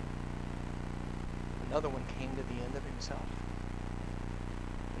 Another one came to the end of himself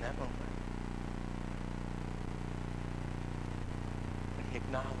in that moment. And he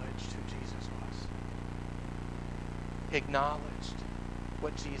acknowledged who Jesus was. He acknowledged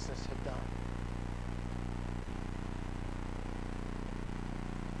what Jesus had done.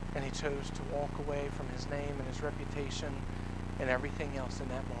 And he chose to walk away from his name and his reputation and everything else in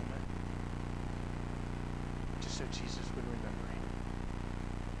that moment, just so Jesus would remember him.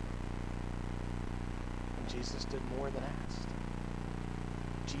 And Jesus did more than asked.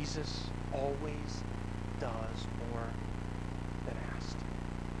 Jesus always does more than asked.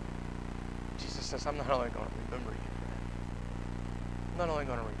 Jesus says, I'm not only going to remember you, friend. I'm not only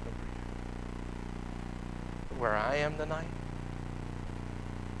going to remember you, but where I am tonight,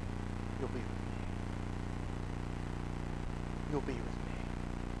 you'll be with me. You'll be with me.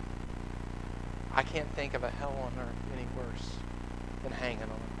 I can't think of a hell on earth any worse than hanging on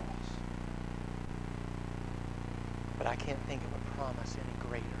a cross. But I can't think of a promise any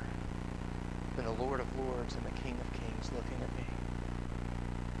greater than the Lord of Lords and the King of Kings looking at me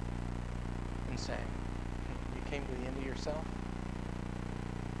and saying, you came to the end of yourself,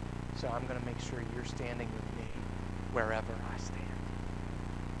 so I'm going to make sure you're standing with me wherever I stand.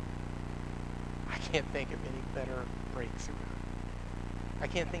 I can't think of any better breakthrough. I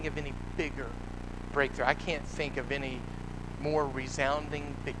can't think of any bigger breakthrough. I can't think of any more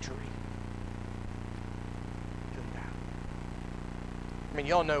resounding victory than that. I mean,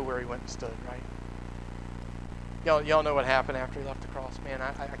 y'all know where he went and stood, right? Y'all know what happened after he left the cross. Man,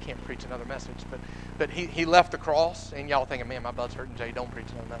 I can't preach another message, but he left the cross, and y'all thinking, man, my butt's hurting, Jay, don't preach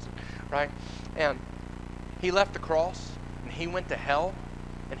another message, right? And he left the cross, and he went to hell,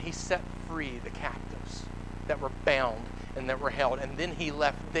 and he set free the captives that were bound and that were held. And then he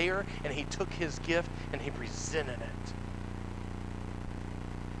left there, and he took his gift, and he presented it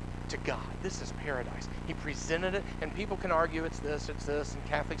to God. This is paradise. He presented it, and people can argue it's this, and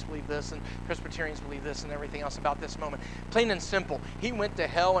Catholics believe this, and Presbyterians believe this, and everything else about this moment. Plain and simple, he went to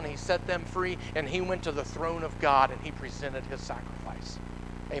hell, and he set them free, and he went to the throne of God, and he presented his sacrifice.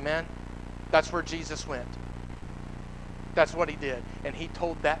 Amen? That's where Jesus went. That's what he did. And he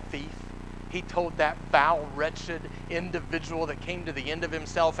told that thief, he told that foul, wretched individual that came to the end of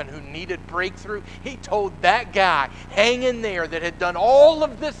himself and who needed breakthrough, he told that guy hanging there that had done all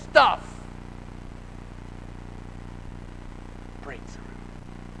of this stuff, breakthrough.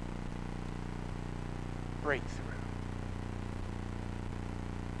 Breakthrough.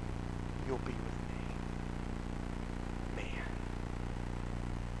 You'll be with me.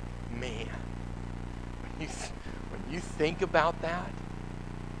 Man. When you think about that,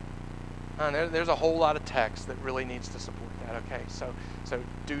 there's a whole lot of text that really needs to support that, okay? So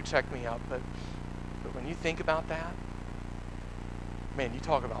do check me out. But when you think about that, man, you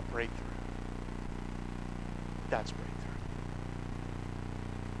talk about breakthrough. That's breakthrough.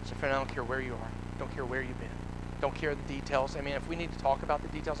 So friend, I don't care where you are. Don't care where you've been. Don't care the details. I mean, if we need to talk about the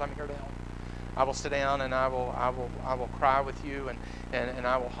details, I'm here to help. I will sit down and I will cry with you and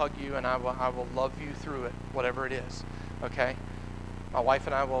I will hug you and I will love you through it, whatever it is. Okay? My wife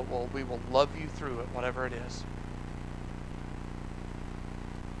and I will love you through it, whatever it is.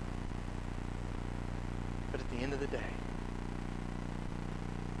 But at the end of the day,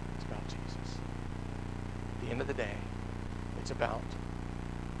 it's about Jesus. At the end of the day, it's about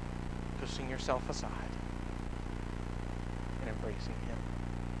pushing yourself aside and embracing him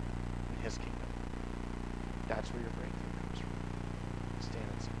and his kingdom. That's where your breakthrough comes from. Stand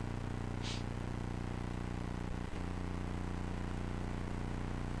and sing.